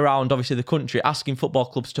 they went around, obviously, the country asking football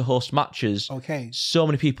clubs to host matches. So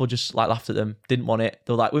many people just like laughed at them, didn't want it.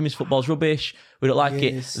 They were like, women's football's rubbish, we don't like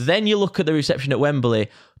it. Then you look at the reception at Wembley,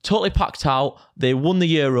 totally packed out, they won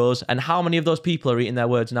the Euros, and how many of those people are eating their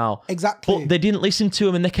words now? Exactly. But they didn't listen to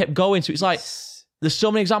them and they kept going. So it's like, there's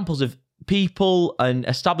so many examples of people and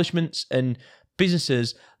establishments and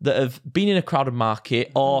businesses that have been in a crowded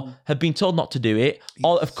market or have been told not to do it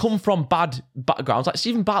or have come from bad backgrounds. Like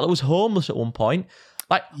Stephen Bartlett was homeless at one point.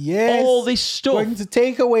 Like all this stuff. Going to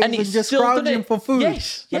takeaways and just scrounging for food.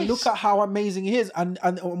 Yes. And look at how amazing he is. And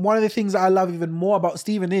one of the things that I love even more about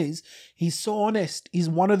Stephen is he's so honest. He's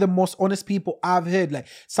one of the most honest people I've heard. Like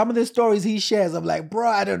some of the stories he shares, I'm like, bro,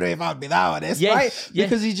 I don't know if I'd be that honest, right?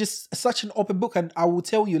 Because he's just such an open book. And I will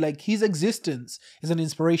tell you, like, his existence is an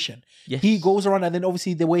inspiration. He goes around, and then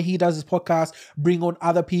obviously the way he does his podcast, bring on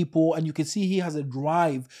other people, and you can see he has a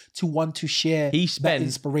drive to want to share that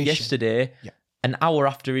inspiration. Yesterday, an hour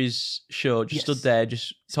after his show, just stood there,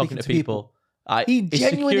 just talking to people. He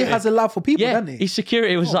genuinely has a love for people, doesn't he? His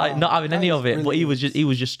security was like not having any of it, but he was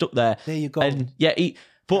just stuck there. There you go. And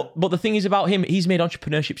but the thing is about him, he's made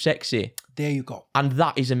entrepreneurship sexy. There you go. And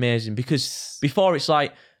that is amazing, because before it's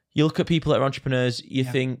like you look at people that are entrepreneurs, you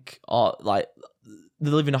think, like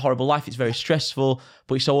they're living a horrible life. It's very stressful,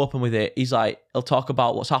 but he's so open with it. He's like, he'll talk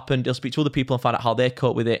about what's happened. He'll speak to other people and find out how they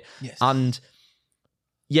cope with it. And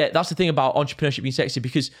that's the thing about entrepreneurship being sexy,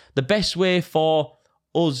 because the best way for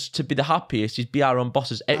us to be the happiest is be our own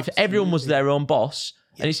bosses. Absolutely. If everyone was their own boss,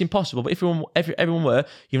 and it's impossible, but if everyone were,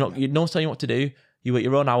 no one's telling you what to do, you work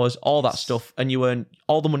your own hours, all that stuff, and you earn,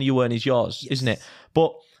 all the money you earn is yours, isn't it?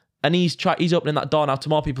 And he's opening that door now to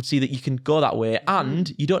more people to see that you can go that way,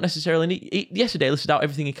 and you don't necessarily need... Yesterday, he listed out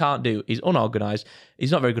everything he can't do. He's unorganised.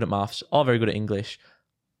 He's not very good at maths or very good at English.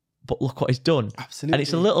 But look what he's done. Absolutely. And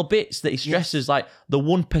it's the little bits that he stresses, like the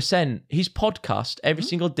 1%. His podcast, every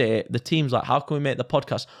single day, the team's like, how can we make the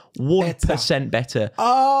podcast 1% better?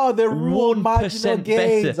 Oh, the 1%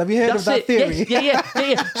 gains. Have you heard of that theory?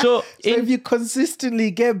 Yes. So if you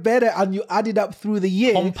consistently get better and you add it up through the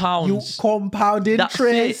year, you compound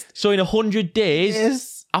interest. So in 100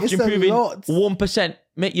 days, after improving 1%,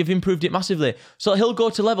 mate, you've improved it massively. So he'll go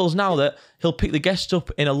to levels now that he'll pick the guests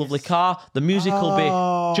up in a lovely car. The music will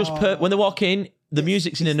be just when they walk in, the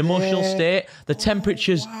music's in an emotional state. The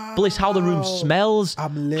temperature's bliss, how the room smells,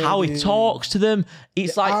 how he talks to them.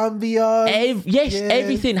 It's like ambience.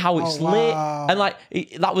 Everything, how it's lit. And like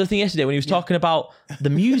that was the thing yesterday when he was talking about the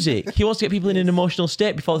music. He wants to get people in an emotional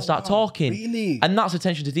state before they start talking. Really? And that's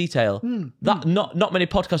attention to detail. That not many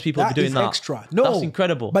podcast people are doing that. Extra. No, that's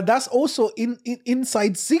incredible. But that's also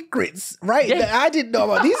inside secrets, right? That I didn't know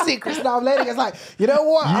about these secrets. Now I'm learning. It's like, you know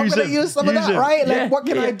what? I'm gonna use some of that, right? Like, what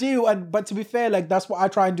can I do? But to be fair, like that's what I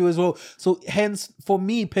try and do as well. So hence, for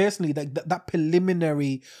me personally, like that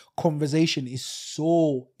preliminary conversation is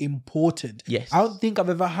so important. Yes. I don't think I've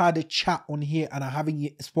ever had a chat on here and I haven't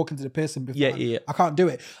yet spoken to the person before. I can't do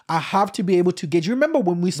it. I have to be able to gauge. You remember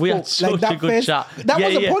when we spoke? We had such a good chat. That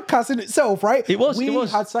was a podcast in itself, right? It was. We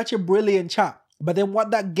had such a brilliant chat. But then what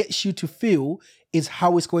that gets you to feel is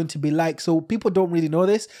how it's going to be like. So people don't really know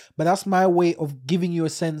this, but that's my way of giving you a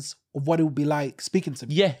sense of what it would be like speaking to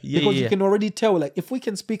me. Yeah. Because you can already tell, like, if we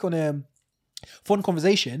can speak on a phone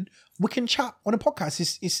conversation, we can chat on a podcast.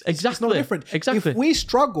 It's no different. Exactly. If we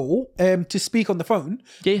struggle to speak on the phone,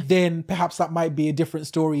 then perhaps that might be a different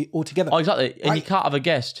story altogether. Oh, exactly. And you can't have a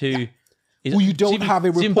guest who... Well, you don't have a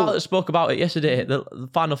report. Tim Ballard spoke about it yesterday, the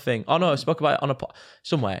final thing. Oh, no, I spoke about it on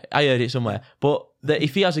somewhere. I heard it somewhere. But that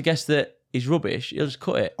if he has a guest that is rubbish, he'll just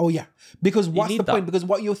cut it. Oh, yeah. Because what's the point? Because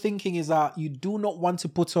what you're thinking is that you do not want to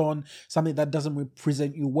put on something that doesn't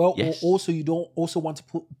represent you well. Yes. Or also you don't also want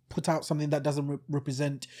to put out something that doesn't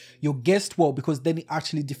represent your guest well, because then it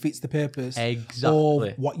actually defeats the purpose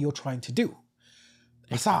of what you're trying to do.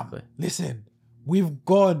 Sam, listen. We've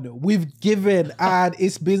given, and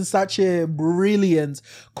it's been such a brilliant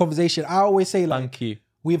conversation. I always say, like, thank you.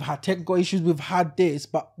 We've had technical issues, we've had this,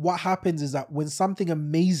 but what happens is that when something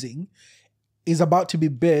amazing is about to be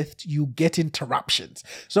birthed, you get interruptions.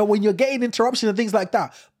 So when you're getting interruptions and things like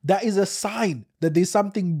that, that is a sign that there's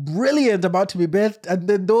something brilliant about to be birthed. And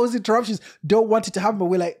then those interruptions don't want it to happen, but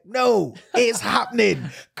we're like, no, it's happening.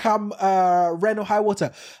 Come rain or high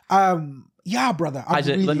water. Yeah, brother.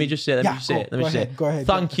 Isaac, let me just say it. Go ahead.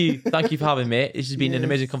 Thank you for having me. This has been an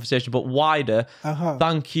amazing conversation, but wider.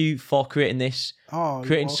 Thank you for creating this,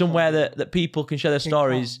 creating somewhere that people can share their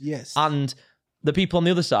stories. Yes. And the people on the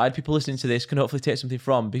other side, people listening to this, can hopefully take something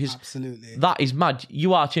from, because that is mad.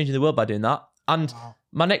 You are changing the world by doing that. And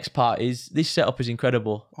my next part is, this setup is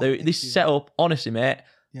incredible. This setup, honestly, mate.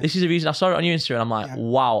 Yeah. This is the reason I saw it on your Instagram. I'm like,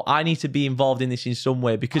 wow, I need to be involved in this in some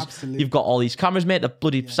way, because you've got all these cameras, mate. The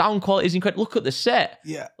bloody sound quality is incredible. Look at the set.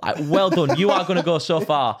 Yeah. Like, well done. You are going to go so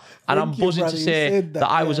far. And I'm buzzing to say that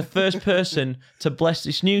I was the first person to bless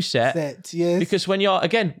this new set. Yes. Because when you're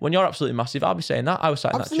absolutely massive, I'll be saying that. I was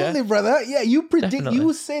sat in that chair. Absolutely, brother. Yeah,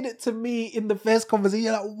 you said it to me in the first conversation.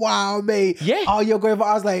 You're like, wow, mate. Yeah. Oh, you're going for,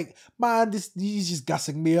 I was like, man, he's just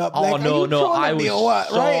gassing me up. Oh, like, no, I was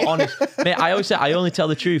so right? honest. Mate, I always say, I only tell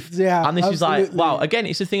the truth. Yeah. And this absolutely. is like, wow. Again,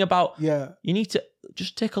 it's the thing about, you need to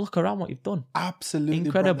just take a look around what you've done. Absolutely.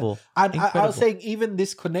 Incredible. Brother. And I was saying, even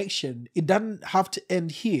this connection, it doesn't have to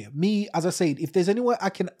end here. Me, as I said, if there's anywhere I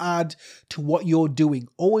can add to what you're doing,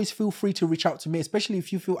 always feel free to reach out to me, especially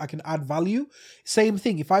if you feel I can add value. Same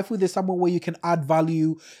thing. If I feel there's somewhere where you can add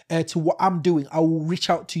value to what I'm doing, I will reach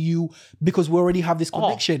out to you, because we already have this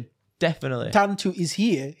connection. Definitely. Tantu is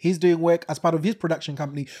here. He's doing work as part of his production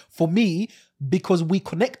company for me, because we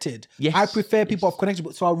connected. Yes. I prefer people I've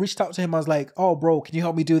connected. So I reached out to him. I was like, oh, bro, can you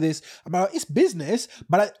help me do this? I'm like, it's business,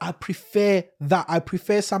 but I prefer that. I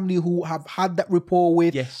prefer somebody who have had that rapport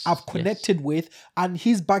with, I've connected with, and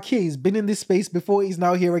he's back here. He's been in this space before. He's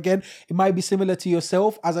now here again. It might be similar to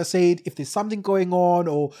yourself. As I said, if there's something going on,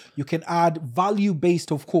 or you can add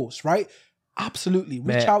value-based, of course, right? Absolutely.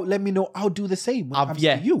 Reach out, let me know. I'll do the same when it comes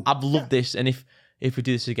to you. I've loved this. And if we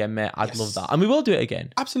do this again, mate, I'd love that. And we will do it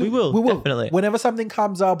again. Absolutely. We will. Definitely. Whenever something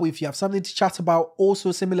comes up, if you have something to chat about,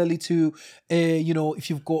 also similarly to, if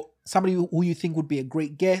you've got somebody who you think would be a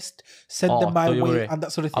great guest, send them my way and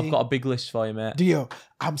that sort of thing. I've got a big list for you, mate. Do you?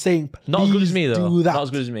 I'm saying, not as good as me, though. Do that. Not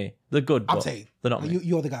as good as me. They're good, but they're not me.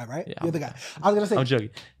 You're the guy, right? Yeah, you're the guy. I was going to say, I'm joking.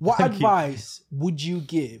 What advice would you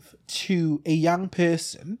give to a young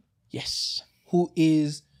person who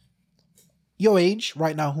is your age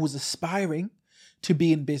right now, who's aspiring to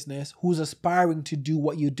be in business, who's aspiring to do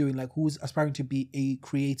what you're doing, like who's aspiring to be a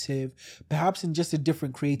creative, perhaps in just a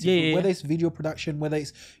different creative, whether it's video production, whether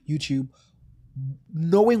it's YouTube,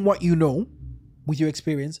 knowing what you know with your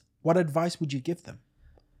experience, what advice would you give them?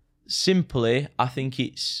 Simply, I think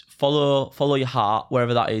it's follow your heart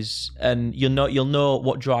wherever that is, and you'll know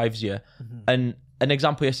what drives you. And an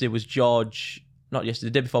example yesterday was the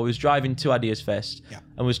day before, we was driving to Ideas Fest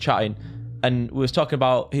and was chatting, and we was talking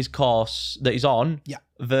about his course that he's on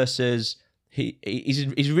versus he's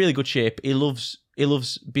in really good shape. He loves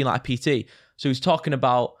being like a PT. So he's talking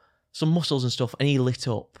about some muscles and stuff, and he lit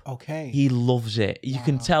up. Okay. He loves it. You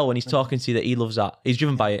can tell when he's talking to you that he loves that. He's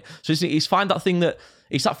driven by it. So he's find that thing that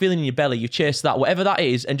it's that feeling in your belly. You chase that, whatever that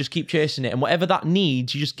is, and just keep chasing it. And whatever that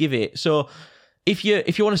needs, you just give it. So if you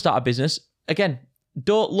want to start a business, again,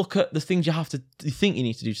 don't look at the things you think you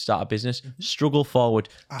need to do to start a business. Struggle forward.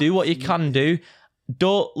 Do what you can do.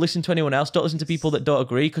 Don't listen to anyone else. Don't listen to people that don't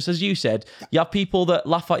agree. Because as you said, you have people that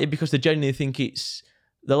laugh at you because they genuinely think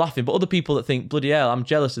they're laughing. But other people that think, bloody hell, I'm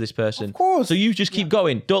jealous of this person. Of course. So you just keep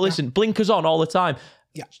going. Don't listen. Blinkers on all the time.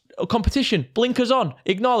 Yeah. Competition. Blinkers on.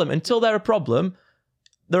 Ignore them until they're a problem.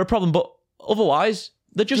 They're a problem. But otherwise,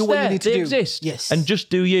 they're just there. They exist. Yes. And just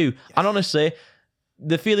do you. Yeah. And honestly,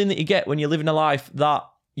 the feeling that you get when you're living a life that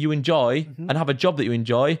you enjoy and have a job that you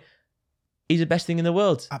enjoy is the best thing in the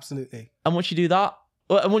world. Absolutely. And once you do that,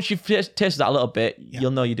 and once you've tasted that a little bit,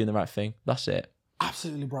 you'll know you're doing the right thing. That's it.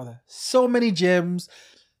 Absolutely, brother. So many gems,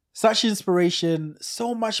 such inspiration,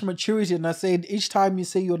 so much maturity. And I said, each time you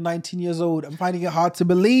say you're 19 years old, I'm finding it hard to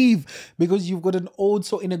believe because you've got an old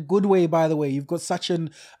soul, in a good way, by the way. You've got such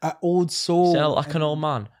an old soul. Sound like an old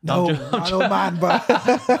man. No, not an old man, but...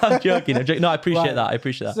 I'm joking. No, I appreciate that. I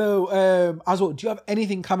appreciate that. So, as well, do you have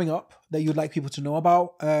anything coming up that you'd like people to know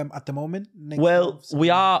about at the moment? Well, we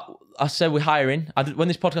are... I said we're hiring. When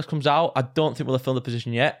this podcast comes out, I don't think we'll have filled the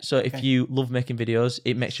position yet. So if you love making videos,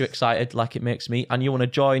 it makes you excited like it makes me, and you want to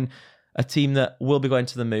join a team that will be going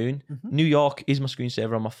to the moon, New York is my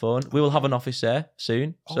screensaver on my phone. We will have an office there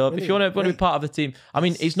soon. So if you want to be part of the team, I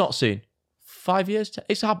mean, it's not soon. 5 years,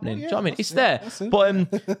 it's happening. Do you know what I mean? It's there.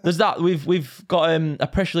 But there's that. We've got a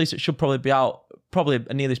press release that should probably be out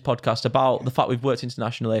near this podcast about the fact we've worked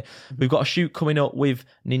internationally. We've got a shoot coming up with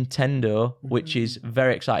Nintendo, which is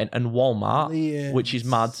very exciting, and Walmart, which is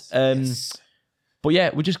mad. But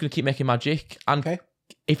yeah, we're just going to keep making magic. And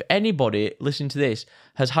if anybody listening to this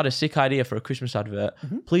has had a sick idea for a Christmas advert,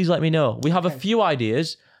 please let me know. We have a few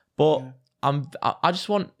ideas, but I just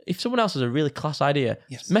want, if someone else has a really class idea,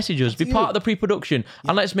 message us, be part of the pre-production,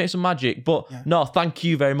 and let's make some magic. But no, thank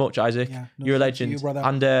you very much, Isaac. You're a legend.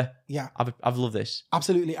 And I've loved this.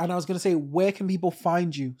 Absolutely. And I was going to say, where can people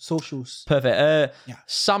find you? Socials. Perfect.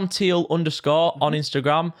 Sam Teal _ on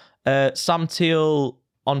Instagram. Sam Teal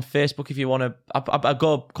on Facebook if you want to. I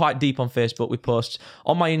go quite deep on Facebook with posts.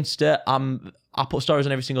 On my Insta, I put stories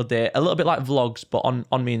on every single day, a little bit like vlogs, but on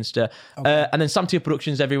my Insta. And then Sam Teal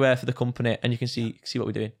Productions everywhere for the company, and you can see what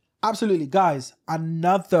we're doing. Absolutely. Guys,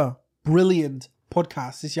 another brilliant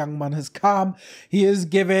podcast. This young man has come. He has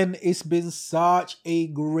given. It's been such a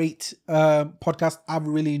great podcast. I've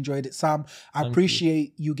really enjoyed it, Sam. I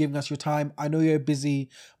appreciate you giving us your time. I know you're a busy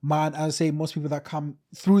man. I would say most people that come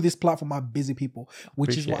through this platform are busy people,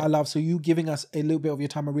 which is what I love. So you giving us a little bit of your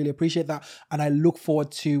time, I really appreciate that. And I look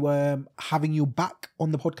forward to having you back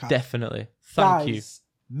on the podcast. Definitely. Thank you.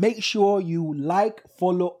 Make sure you like,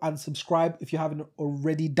 follow, and subscribe if you haven't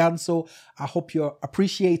already done so. I hope you're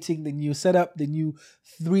appreciating the new setup, the new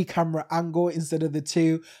 3-camera angle instead of the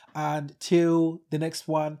 2. And till the next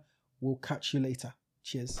one, we'll catch you later.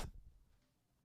 Cheers.